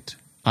control it.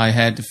 I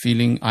had the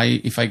feeling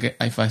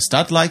if I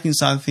start liking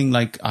something,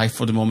 like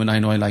for the moment I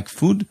know I like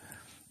food,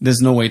 there's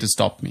no way to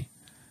stop me.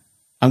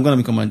 I'm gonna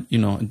become a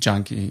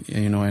junkie,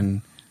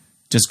 and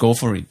just go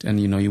for it. And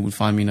you will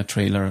find me in a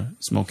trailer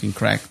smoking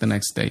crack the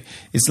next day.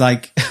 It's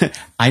like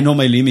I know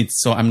my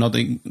limits, so I'm not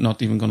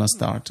even gonna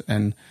start.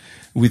 And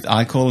with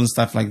alcohol and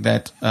stuff like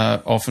that,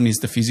 often is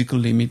the physical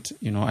limit.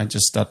 I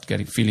just start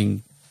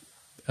feeling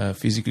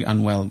physically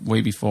unwell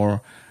way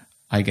before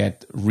I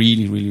get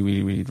really, really,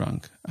 really, really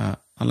drunk.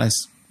 Unless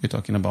we're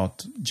talking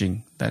about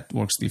gin, that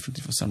works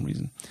differently for some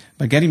reason.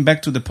 But getting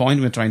back to the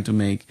point we're trying to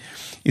make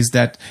is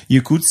that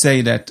you could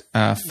say that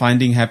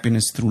finding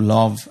happiness through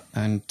love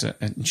and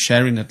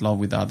sharing that love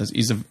with others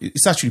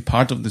it's actually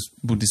part of this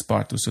Buddhist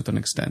part to a certain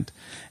extent,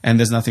 and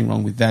there's nothing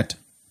wrong with that.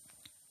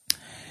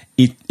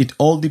 It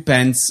all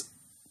depends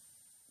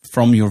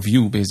from your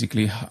view,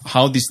 basically,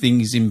 how this thing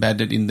is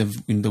embedded in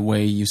the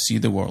way you see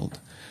the world.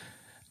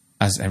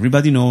 As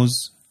everybody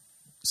knows,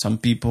 some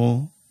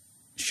people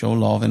show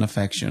love and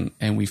affection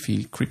and we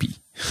feel creepy.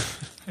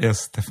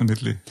 Yes,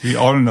 definitely. We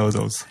all know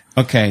those.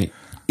 Okay.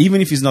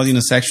 Even if it's not in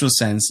a sexual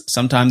sense,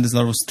 sometimes there's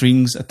a lot of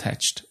strings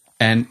attached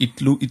and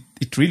it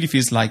really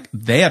feels like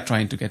they are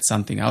trying to get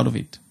something out of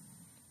it.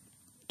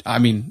 I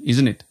mean,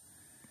 isn't it?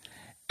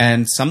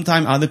 And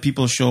sometimes other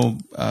people show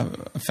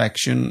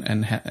affection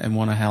and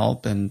want to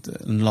help and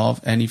love,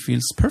 and it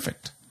feels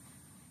perfect.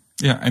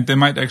 Yeah, and they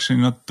might actually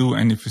not do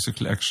any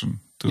physical action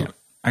to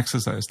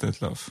exercise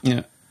that love.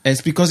 Yeah.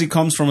 It's because it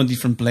comes from a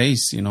different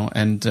place,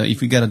 and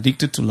if we get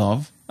addicted to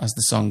love, as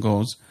the song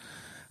goes,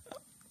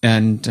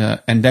 and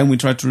then we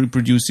try to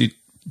reproduce it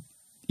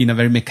in a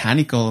very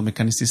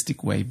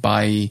mechanicistic way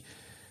by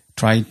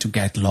trying to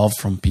get love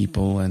from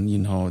people and,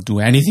 do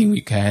anything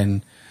we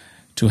can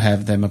to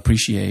have them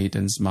appreciate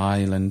and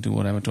smile and do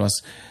whatever to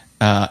us,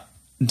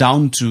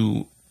 down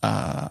to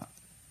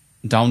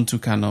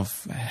kind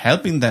of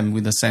helping them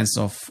with a sense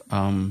of,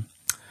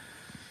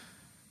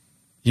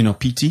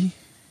 pity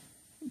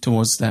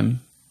towards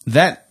them.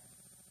 That,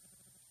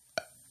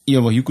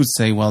 you could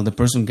say, well, the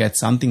person gets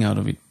something out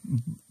of it,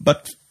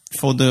 but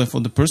for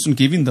the person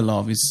giving the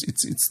love,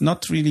 it's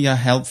not really a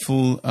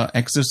helpful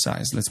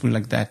exercise. Let's put it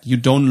like that. You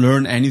don't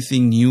learn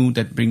anything new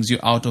that brings you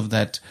out of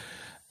that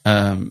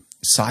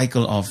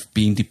cycle of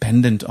being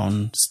dependent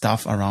on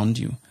stuff around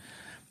you.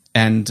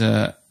 And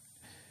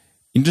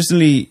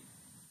interestingly,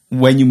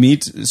 when you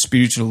meet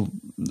spiritually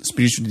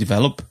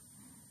developed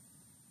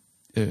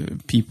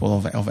people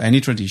of any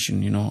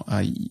tradition,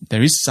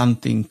 there is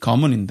something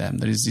common in them.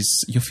 There is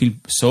this, you feel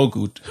so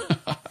good.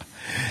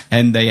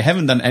 And they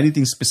haven't done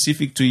anything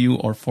specific to you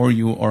or for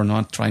you, or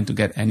not trying to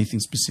get anything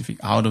specific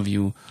out of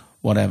you,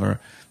 whatever.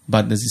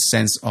 But there's this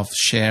sense of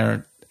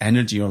shared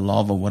energy or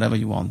love or whatever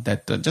you want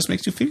that just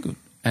makes you feel good.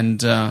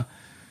 And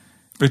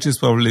which is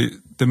probably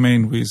the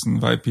main reason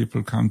why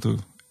people come to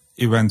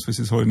events with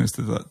His Holiness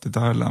the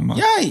Dalai Lama.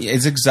 Yeah,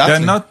 it's exactly.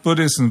 They're not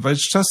Buddhism, but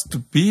it's just to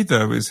be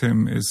there with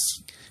him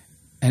is.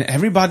 And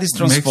everybody's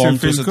transformed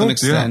to a certain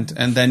extent,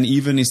 yeah. And then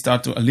even it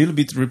start to a little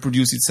bit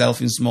reproduce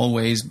itself in small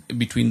ways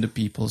between the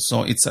people.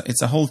 So it's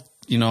a whole,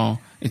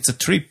 it's a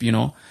trip,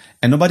 and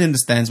nobody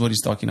understands what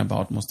he's talking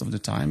about most of the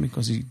time,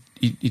 because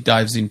he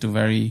dives into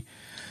very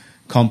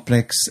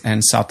complex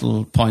and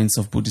subtle points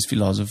of Buddhist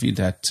philosophy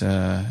that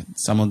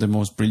some of the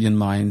most brilliant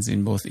minds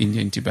in both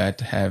India and Tibet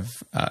have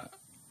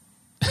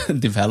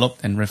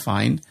developed and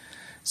refined.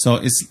 So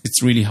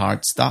it's really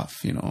hard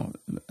stuff,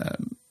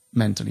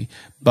 mentally.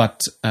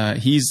 But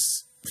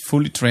he's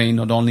fully trained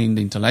not only in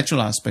the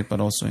intellectual aspect, but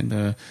also in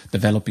the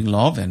developing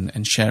love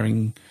and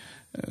sharing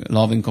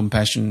love and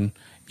compassion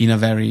in a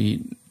very,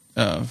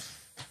 how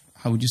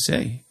would you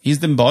say? He's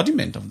the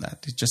embodiment of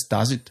that. He just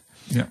does it.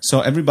 Yeah.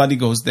 So everybody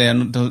goes there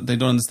and they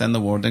don't understand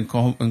the word and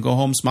go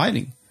home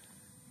smiling.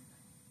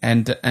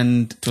 And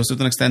to a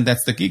certain extent,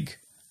 that's the gig.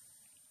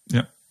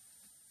 Yeah.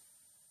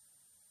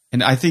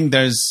 And I think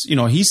there's,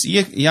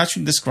 he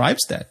actually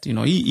describes that,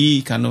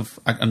 he kind of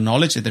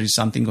acknowledges that there is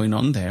something going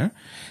on there,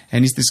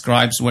 and he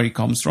describes where he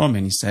comes from,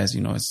 and he says,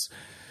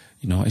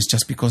 it's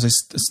just because I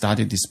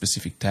studied this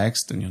specific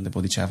text, and the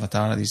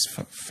Bodhisattva, this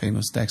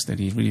famous text that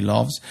he really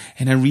loves,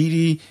 and I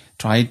really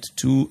tried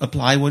to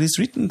apply what is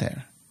written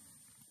there.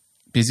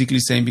 Basically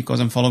saying, because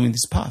I'm following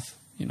this path,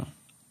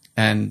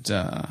 and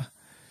so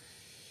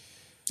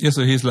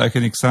he's like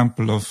an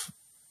example of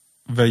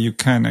where you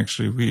can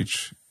actually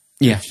reach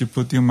if you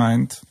put your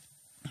mind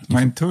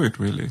to it,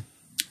 really.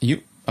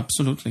 You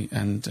absolutely,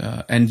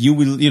 and you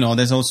will.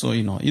 There's also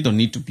you don't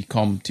need to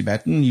become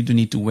Tibetan. You don't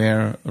need to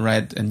wear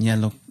red and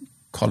yellow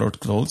colored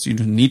clothes. You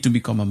don't need to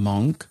become a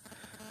monk.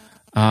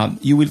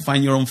 You will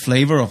find your own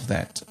flavor of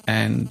that,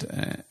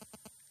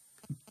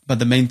 but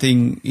the main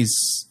thing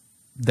is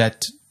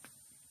that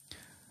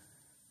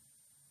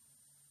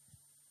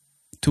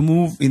to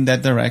move in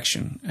that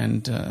direction,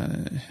 and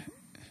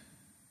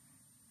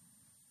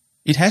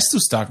it has to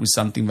start with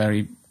something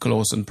very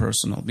close and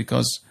personal,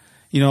 because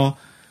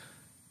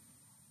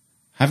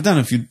I've done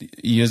a few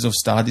years of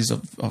studies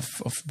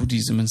of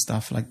Buddhism and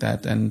stuff like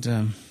that,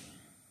 and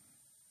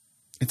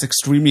it's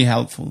extremely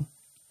helpful.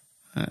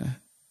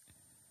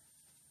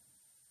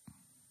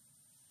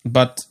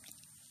 But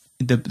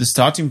the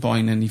starting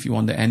point, and if you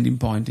want the ending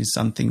point, is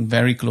something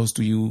very close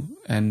to you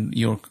and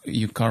your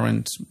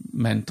current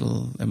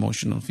mental,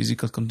 emotional,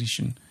 physical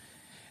condition.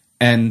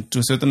 And to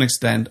a certain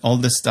extent, all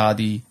the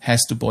study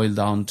has to boil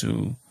down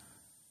to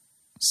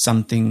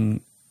something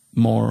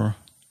more,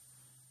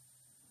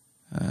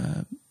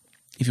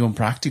 if you want,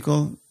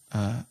 practical,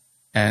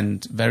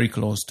 and very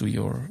close to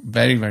your,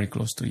 very, very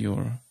close to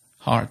your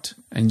heart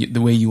and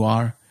the way you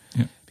are.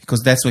 Yeah.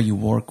 Because that's where you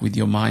work with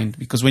your mind.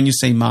 Because when you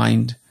say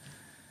mind,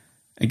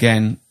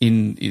 again,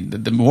 in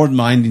the word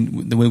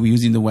mind, the way we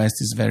use it in the West,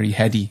 is very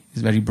heady,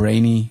 is very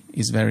brainy,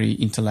 is very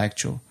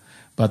intellectual.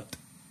 But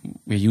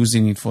we're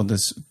using it for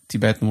this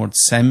Tibetan word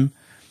sem,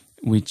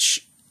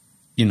 which,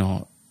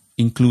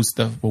 includes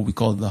what we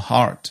call the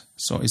heart.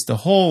 So it's the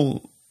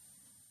whole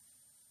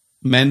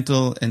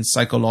mental and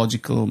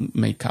psychological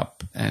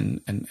makeup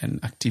and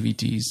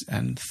activities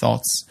and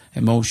thoughts,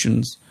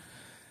 emotions,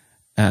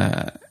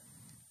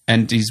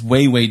 and is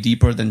way, way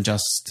deeper than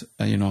just,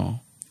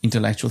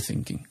 intellectual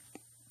thinking.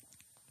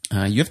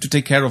 You have to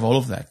take care of all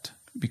of that,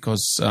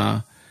 because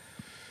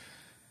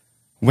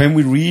when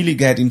we really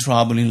get in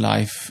trouble in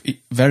life, it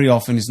very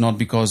often is not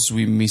because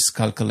we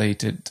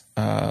miscalculated,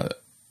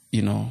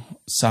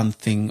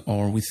 something,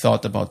 or we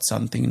thought about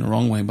something in the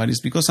wrong way, but it's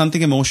because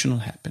something emotional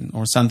happened,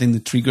 or something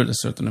that triggered a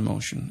certain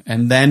emotion.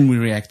 And then we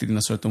reacted in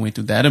a certain way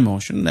to that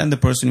emotion. And the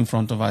person in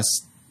front of us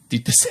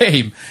did the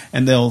same.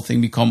 And the whole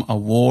thing become a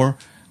war,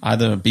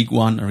 either a big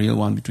one, a real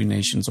one between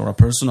nations, or a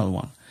personal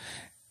one.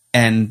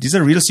 And these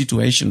are real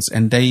situations,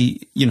 and they,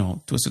 to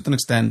a certain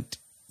extent,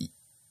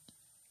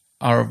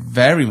 are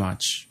very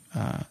much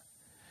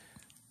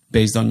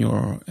based on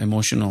your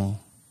emotional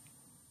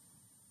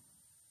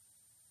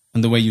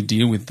and the way you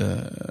deal with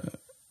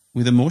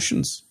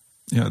emotions.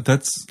 Yeah,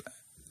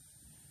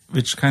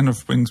 which kind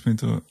of brings me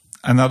to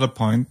another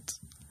point.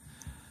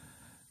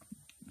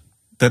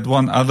 That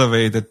one other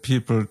way that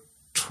people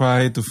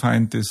try to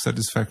find this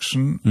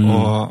satisfaction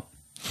or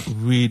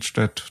reach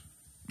that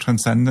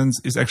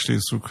transcendence is actually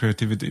through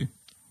creativity.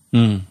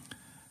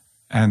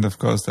 And of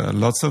course, there are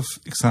lots of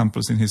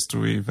examples in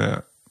history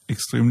where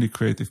extremely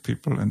creative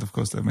people, and of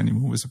course there are many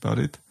movies about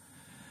it,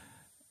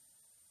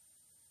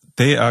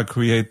 they are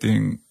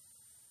creating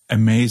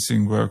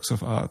amazing works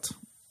of art,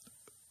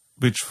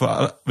 which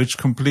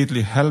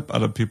completely help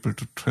other people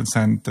to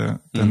transcend the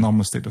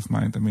normal state of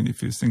mind. I mean,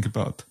 if you think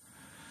about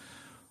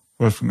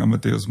Wolfgang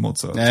Amadeus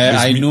Mozart,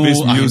 I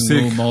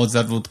knew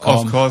Mozart would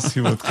come. Of course,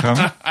 he would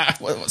come.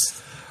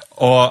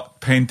 Or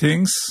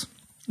paintings.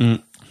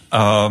 Let's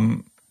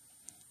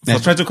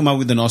try to come up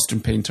with an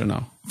Austrian painter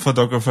now.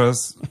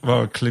 Photographers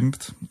were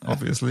Klimt,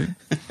 obviously.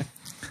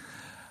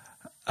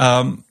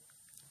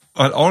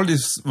 But all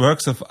these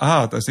works of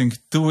art, I think,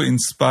 do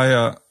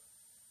inspire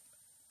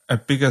a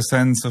bigger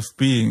sense of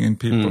being in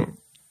people.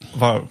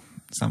 Well,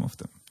 some of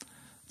them.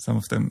 Some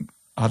of them,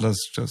 others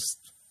just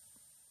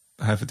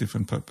have a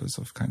different purpose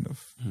of kind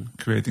of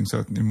creating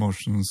certain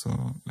emotions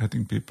or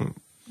letting people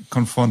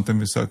confront them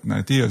with certain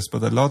ideas.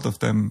 But a lot of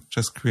them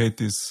just create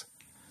this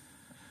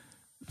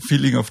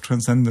feeling of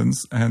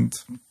transcendence. And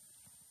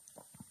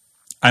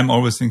I'm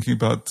always thinking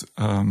about,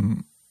 I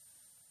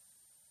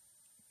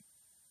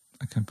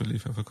can't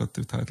believe I forgot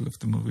the title of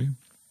the movie,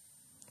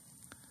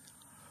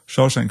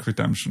 Shawshank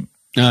Redemption.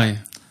 Oh, yeah.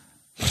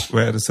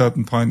 Where at a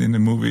certain point in the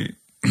movie,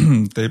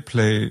 they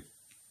play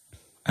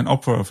an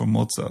opera from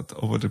Mozart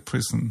over the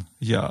prison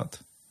yard.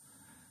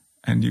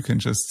 And you can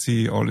just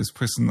see all these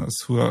prisoners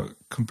who are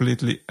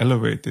completely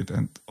elevated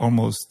and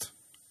almost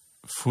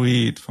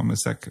freed for a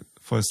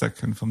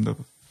second from the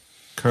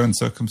current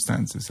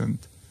circumstances. And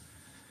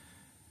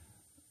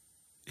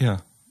yeah.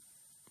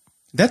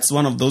 That's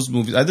one of those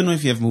movies. I don't know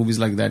if you have movies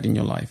like that in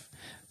your life.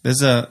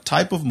 There's a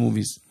type of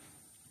movies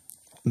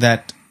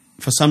that,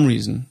 for some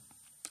reason,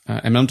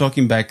 and I'm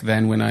talking back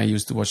then when I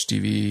used to watch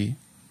TV,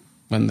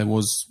 when there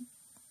was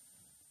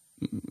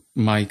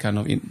my kind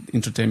of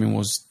entertainment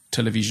was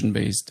television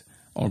based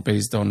or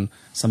based on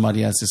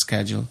somebody else's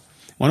schedule.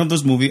 One of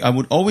those movies I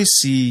would always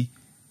see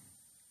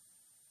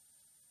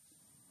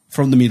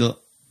from the middle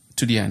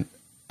to the end.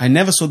 I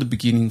never saw the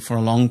beginning for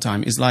a long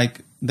time. It's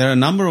like there are a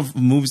number of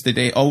movies that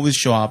they always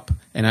show up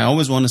and I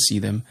always want to see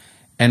them.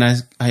 And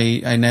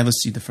I never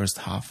see the first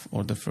half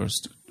or the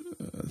first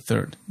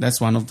third. That's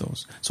one of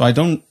those. So I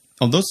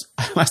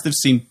must have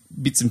seen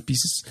bits and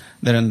pieces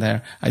there and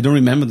there. I don't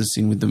remember the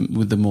scene with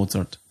the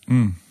Mozart.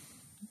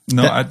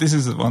 No, this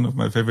is one of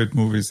my favorite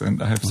movies,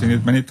 and I have seen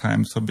it many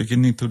times from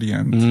beginning to the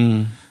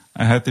end.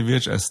 I had the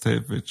VHS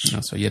tape, which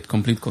So you had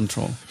complete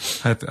control.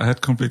 I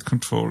had complete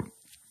control.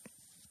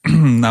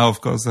 Now,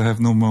 of course, I have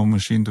no more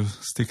machine to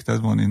stick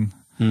that one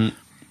in.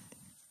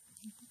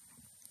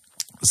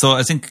 So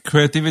I think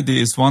creativity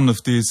is one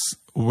of these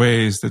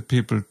ways that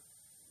people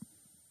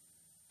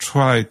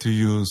try to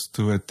use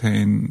to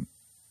attain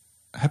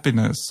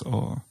happiness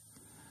or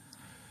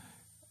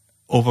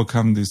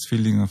overcome this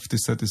feeling of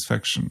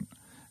dissatisfaction.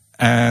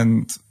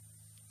 And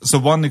so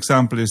one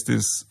example is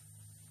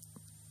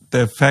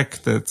the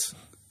effect that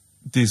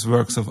these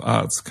works of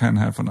arts can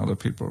have on other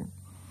people.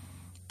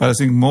 But I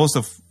think most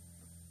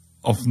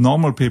of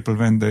normal people,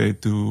 when they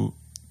do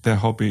their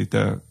hobby,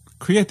 their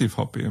creative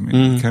hobby, I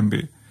mean, it can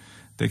be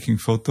taking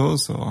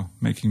photos or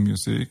making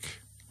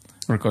music.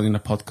 Recording a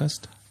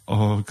podcast.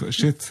 Oh,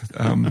 shit.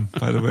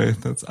 By the way,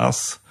 that's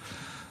us.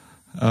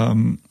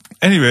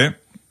 Anyway,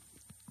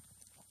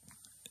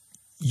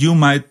 you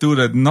might do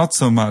that not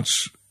so much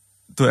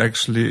to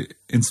actually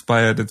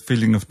inspire that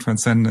feeling of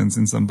transcendence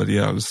in somebody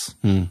else,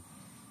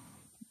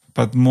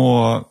 but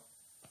more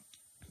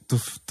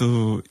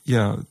to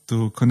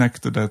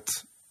connect to that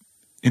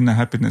inner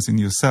happiness in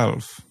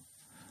yourself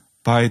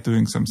by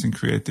doing something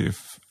creative.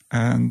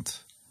 And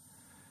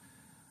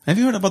have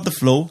you heard about the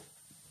flow?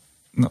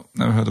 No,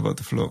 never heard about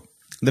the flow.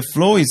 The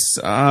flow is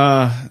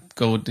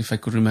God, if I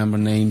could remember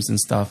names and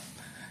stuff.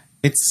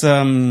 It's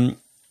there's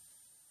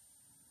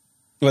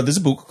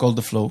a book called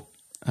The Flow,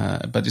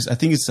 but I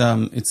think it's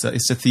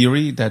a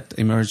theory that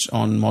emerged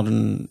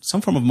on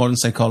some form of modern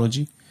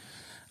psychology.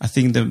 I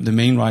think the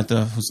main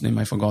writer, whose name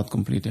I forgot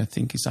completely, I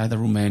think is either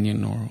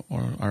Romanian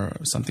or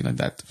something like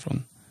that.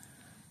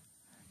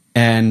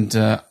 And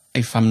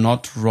if I'm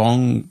not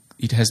wrong,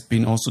 it has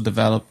been also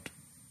developed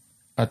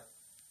at,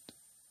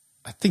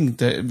 I think,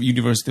 the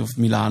University of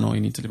Milano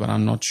in Italy, but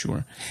I'm not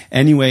sure.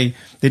 Anyway,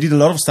 they did a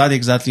lot of study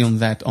exactly on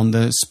that, on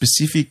the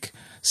specific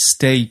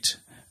state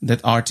that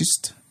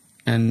artists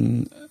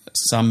and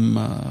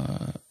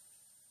some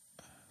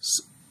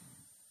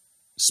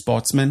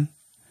sportsmen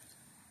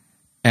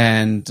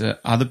and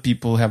other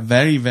people have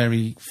very,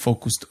 very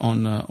focused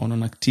on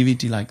an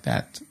activity like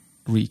that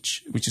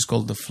reach, which is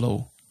called the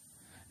flow.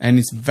 And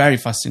it's very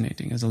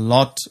fascinating. There's a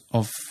lot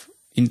of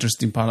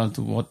interesting parallel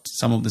to what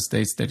some of the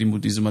states that in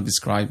Buddhism are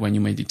described when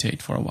you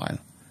meditate for a while.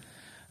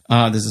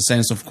 There's a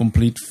sense of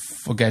complete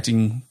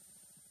forgetting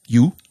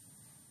you.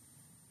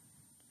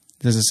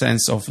 There's a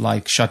sense of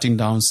like shutting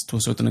down to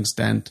a certain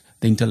extent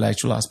the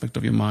intellectual aspect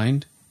of your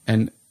mind,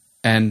 and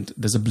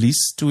there's a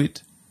bliss to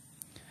it,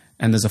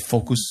 and there's a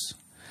focus.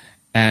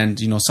 And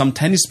some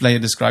tennis player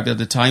described it at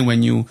the time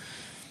when you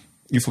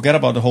forget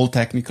about the whole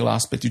technical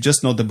aspect. You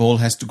just know the ball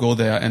has to go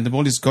there, and the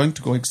ball is going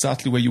to go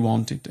exactly where you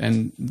want it.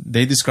 And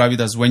they describe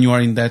it as when you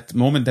are in that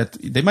moment that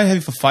they might have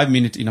it for 5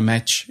 minutes in a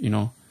match.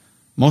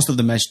 Most of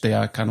the match they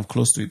are kind of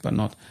close to it, but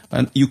not.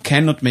 But you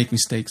cannot make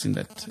mistakes in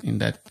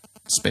that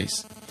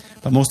space.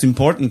 But most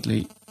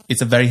importantly,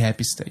 it's a very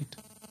happy state.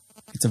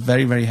 It's a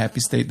very, very happy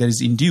state that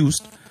is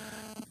induced,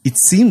 it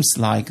seems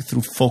like,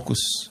 through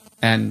focus.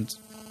 And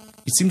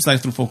it seems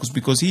like through focus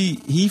because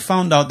he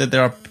found out that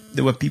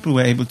there were people who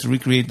were able to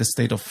recreate the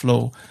state of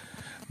flow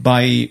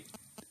by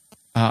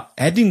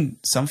adding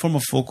some form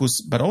of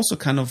focus, but also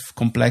kind of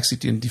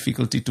complexity and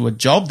difficulty to a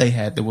job they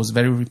had that was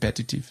very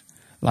repetitive.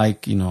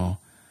 Like,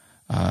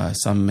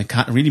 some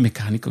really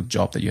mechanical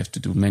job that you have to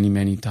do many,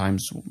 many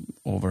times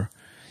over.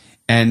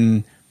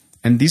 And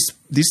this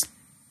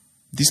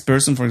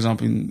person, for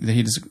example, that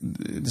he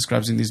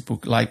describes in this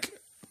book, like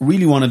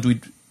really want to do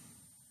it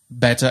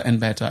better and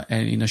better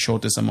and in a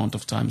shortest amount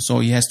of time. So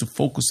he has to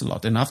focus a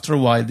lot. And after a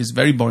while, this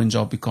very boring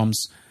job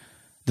becomes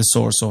the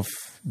source of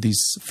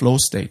this flow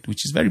state,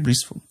 which is very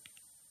blissful.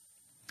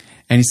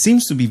 And it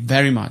seems to be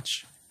very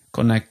much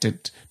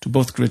connected to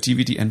both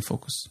creativity and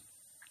focus.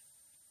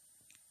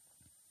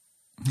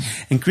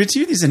 And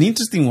creativity is an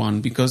interesting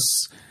one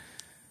because...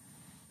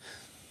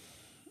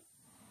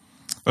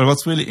 Well,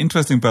 what's really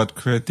interesting about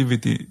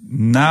creativity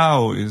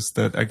now is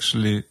that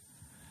actually,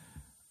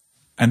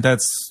 and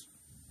that's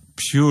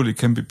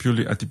can be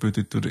purely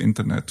attributed to the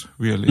internet,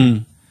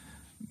 really,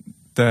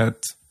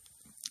 that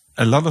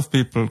a lot of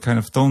people kind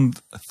of don't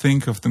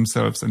think of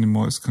themselves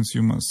anymore as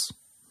consumers,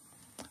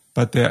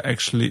 but they're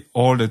actually,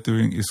 all they're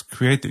doing is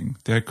creating.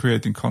 They're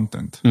creating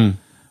content,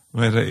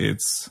 whether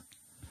it's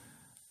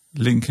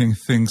linking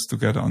things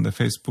together on the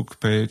Facebook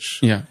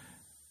page,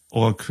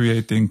 or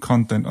creating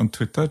content on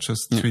Twitter,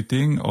 just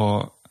tweeting,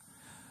 or,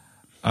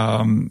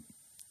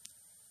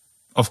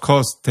 of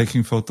course,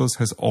 taking photos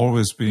has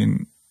always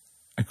been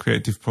a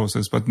creative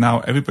process, but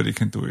now everybody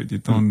can do it. You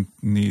don't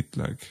need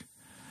like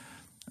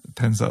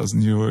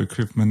 10,000 euro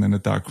equipment in a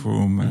dark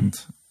room, and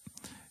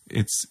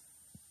it's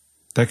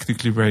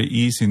technically very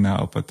easy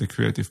now, but the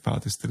creative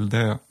part is still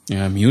there.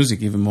 Yeah,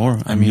 music even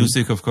more.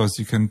 Music, of course,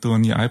 you can do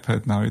on your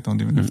iPad now. You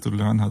don't even have to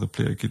learn how to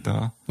play a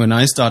guitar. When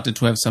I started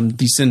to have some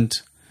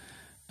decent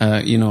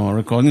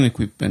recording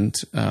equipment.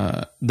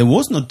 There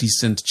was no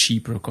decent,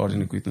 cheap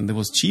recording equipment. There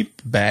was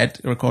cheap, bad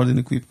recording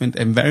equipment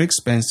and very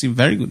expensive,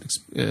 very good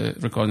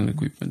recording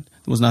equipment.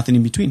 There was nothing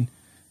in between.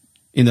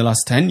 In the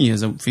last 10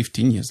 years or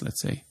 15 years,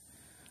 let's say,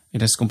 it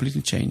has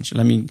completely changed.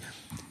 I mean,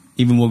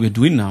 even what we're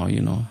doing now,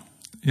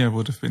 Yeah, it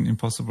would have been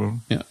impossible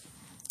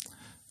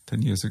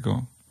 10 years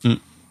ago. Mm.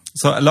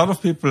 So a lot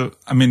of people,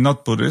 I mean,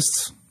 not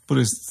Buddhists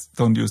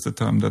don't use the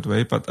term that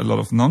way, but a lot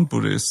of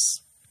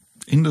non-Buddhists,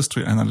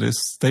 industry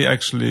analysts, they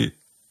actually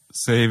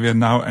say we are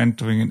now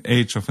entering an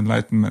age of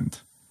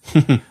enlightenment,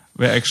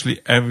 where actually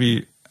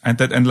and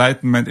that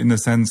enlightenment in the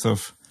sense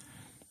of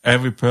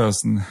every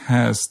person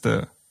has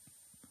the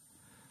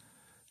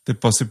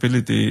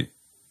possibility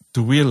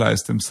to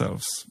realize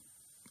themselves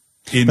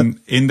in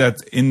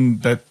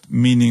that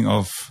meaning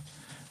of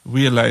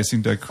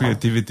realizing their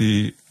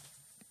creativity.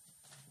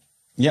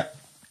 Yeah.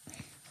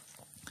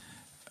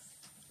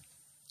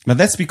 But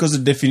that's because the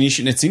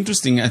definition, it's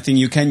interesting. I think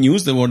you can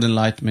use the word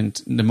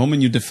enlightenment. The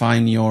moment you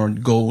define your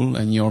goal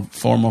and your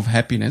form of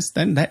happiness,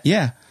 then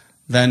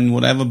then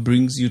whatever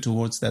brings you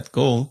towards that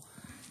goal,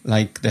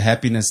 like the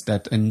happiness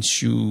that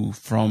ensues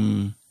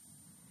from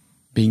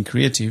being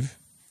creative,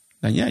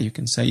 then you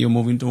can say you're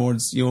moving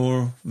towards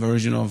your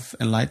version of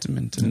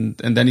enlightenment. And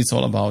then it's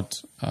all about,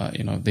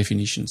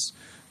 definitions.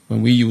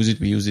 When we use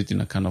it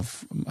in a kind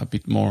of a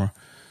bit more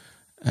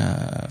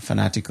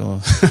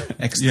fanatical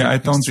extreme. I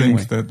don't think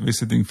way. that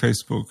visiting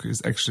Facebook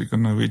is actually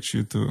going to reach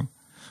you to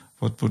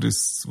what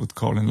Buddhists would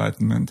call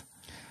enlightenment.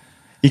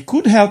 It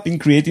could help in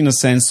creating a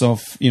sense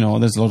of,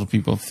 there's a lot of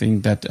people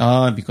think that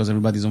because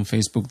everybody's on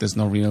Facebook, there's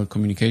no real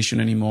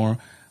communication anymore.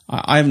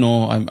 I have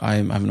no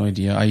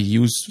idea. I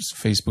use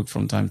Facebook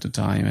from time to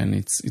time, and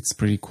it's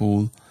pretty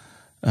cool.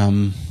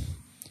 I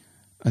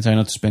try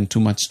not to spend too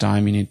much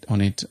time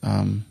on it.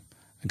 I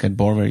get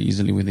bored very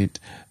easily with it,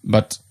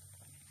 but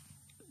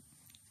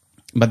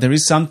there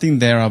is something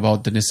there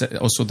about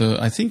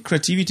I think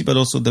creativity, but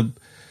also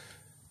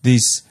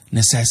this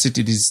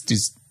necessity,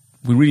 this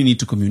we really need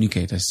to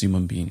communicate as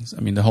human beings.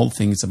 I mean, the whole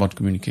thing is about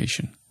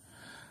communication.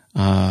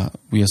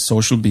 We are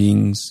social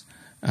beings.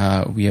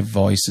 We have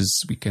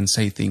voices. We can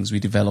say things. We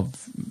develop,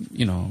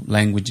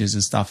 languages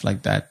and stuff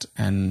like that,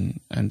 and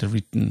the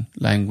written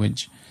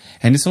language.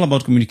 And it's all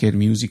about communicating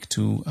music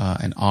too,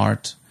 and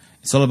art.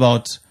 It's all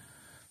about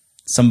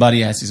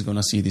somebody else is going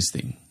to see this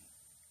thing.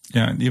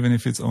 Yeah, and even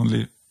if it's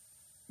only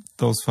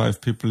those 5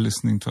 people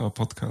listening to our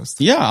podcast.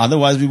 Yeah,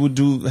 otherwise we would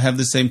have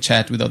the same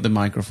chat without the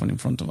microphone in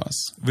front of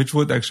us. Which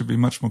would actually be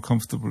much more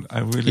comfortable. I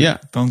really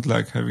don't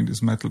like having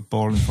this metal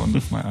ball in front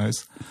of my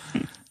eyes.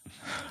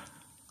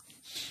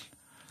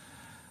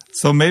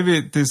 So maybe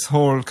this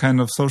whole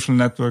kind of social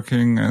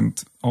networking and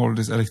all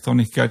these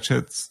electronic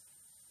gadgets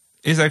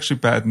is actually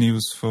bad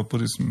news for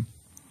Buddhism.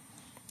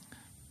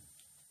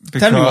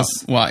 Because, tell me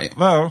why.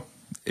 Well,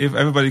 if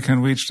everybody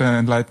can reach their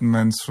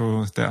enlightenment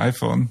through their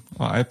iPhone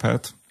or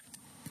iPad,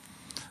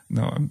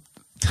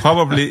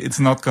 probably it's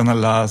not going to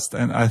last.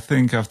 And I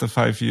think after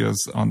 5 years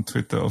on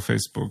Twitter or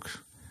Facebook,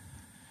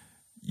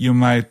 you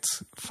might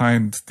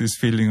find this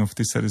feeling of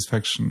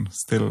dissatisfaction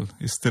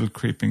is still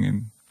creeping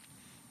in.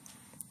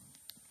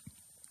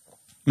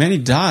 Man,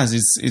 it does.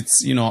 It's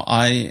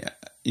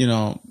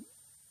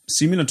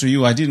similar to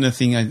you. I did a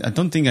thing I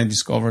don't think I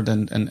discovered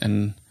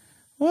and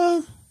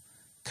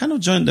kind of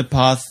joined the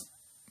path.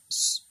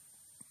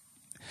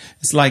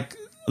 It's like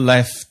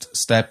left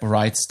step,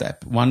 right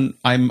step.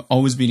 I'm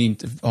always been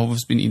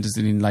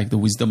interested in like the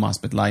wisdom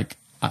aspect. Like,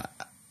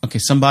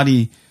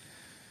 somebody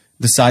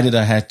decided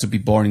I had to be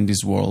born in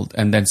this world,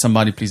 and then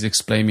somebody please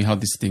explain me how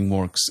this thing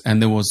works.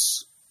 And there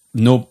was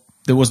no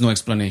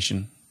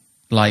explanation.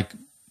 Like,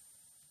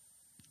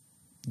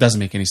 doesn't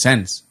make any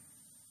sense.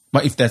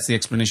 But if that's the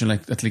explanation,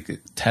 like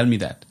tell me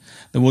that.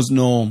 There was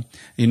no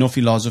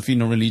philosophy,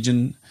 no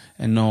religion,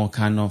 and no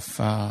kind of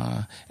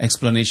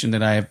explanation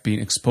that I have been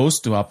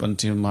exposed to up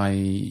until my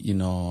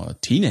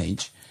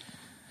teenage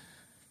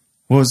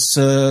was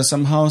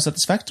somehow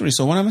satisfactory.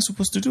 So what am I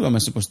supposed to do? Am I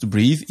supposed to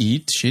breathe,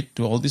 eat, shit,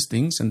 do all these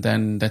things, and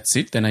then that's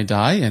it? Then I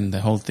die, and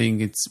the whole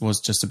thing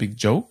was just a big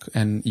joke,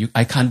 and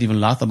I can't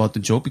even laugh about the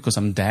joke because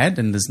I'm dead,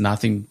 and there's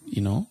nothing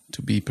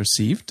to be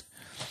perceived.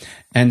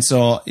 And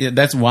so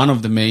that's one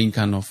of the main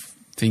kind of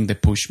thing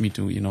that pushed me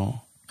to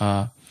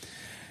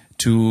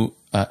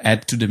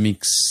add to the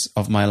mix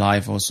of my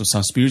life also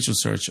some spiritual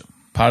search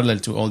parallel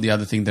to all the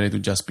other things that I do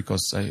just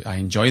because I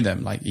enjoy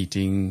them, like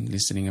eating,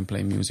 listening, and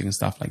playing music and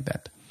stuff like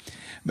that.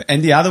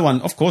 And the other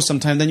one, of course,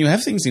 sometimes then you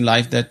have things in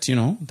life that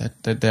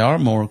that they are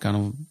more kind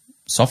of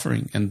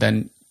suffering, and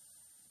then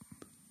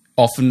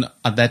often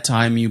at that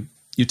time you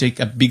take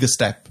a bigger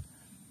step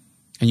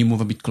and you move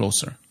a bit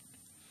closer.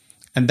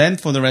 And then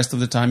for the rest of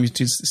the time, you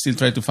still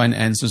try to find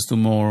answers to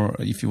more,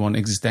 if you want,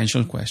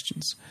 existential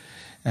questions.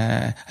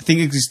 I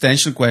think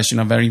existential questions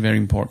are very, very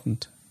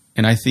important.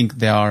 And I think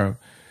they are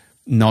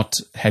not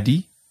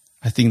heady.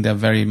 I think they're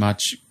very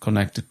much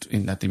connected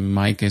in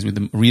my case, with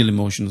the real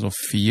emotions of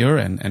fear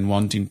and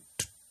wanting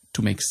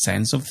to make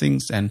sense of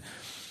things, and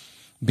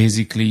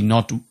basically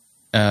not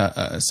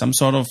some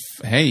sort of,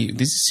 hey,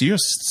 this is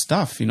serious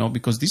stuff,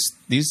 because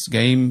this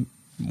game,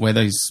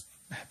 whether it's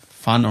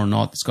fun or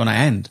not, it's gonna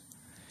end,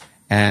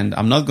 and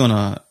I'm not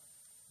gonna,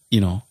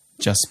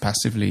 just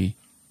passively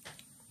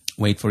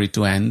wait for it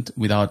to end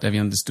without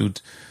having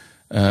understood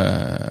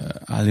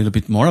a little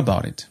bit more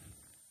about it.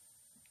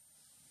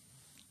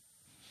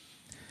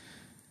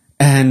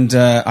 And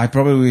I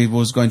probably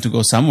was going to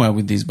go somewhere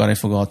with this, but I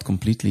forgot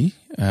completely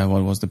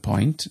what was the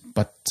point.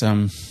 But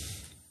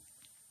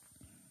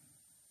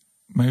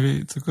maybe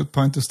it's a good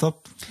point to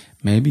stop.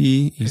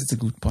 Maybe it's a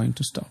good point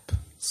to stop.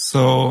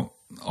 So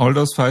all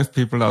those 5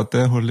 people out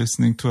there who are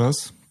listening to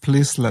us,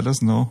 please let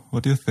us know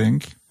what you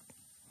think.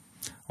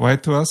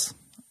 Write to us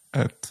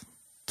at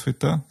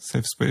Twitter,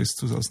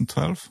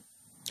 SafeSpace2012.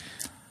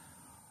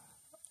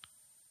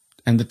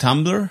 And the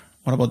Tumblr?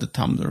 What about the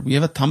Tumblr? We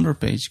have a Tumblr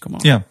page, come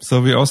on. Yeah,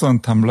 so we're also on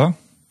Tumblr.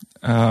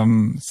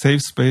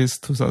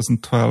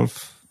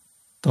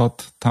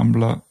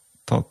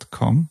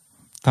 SafeSpace2012.tumblr.com.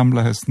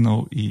 Tumblr has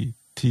no E,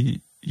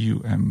 TUMBLR.com.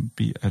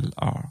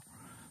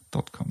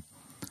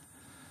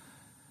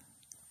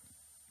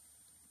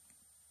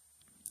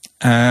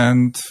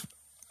 And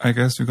I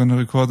guess we're going to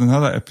record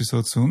another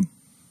episode soon.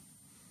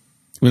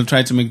 We'll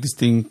try to make this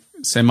thing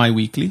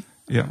semi-weekly.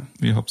 Yeah,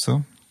 we hope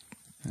so.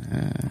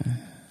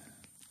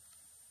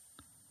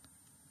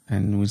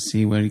 And we'll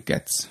see where it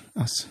gets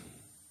us.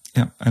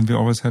 Yeah, and we're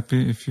always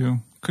happy if you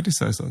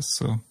criticize us.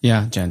 So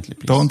yeah, gently,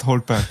 please. Don't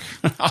hold back.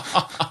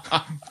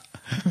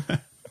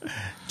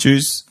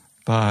 Tschüss.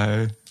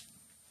 Bye.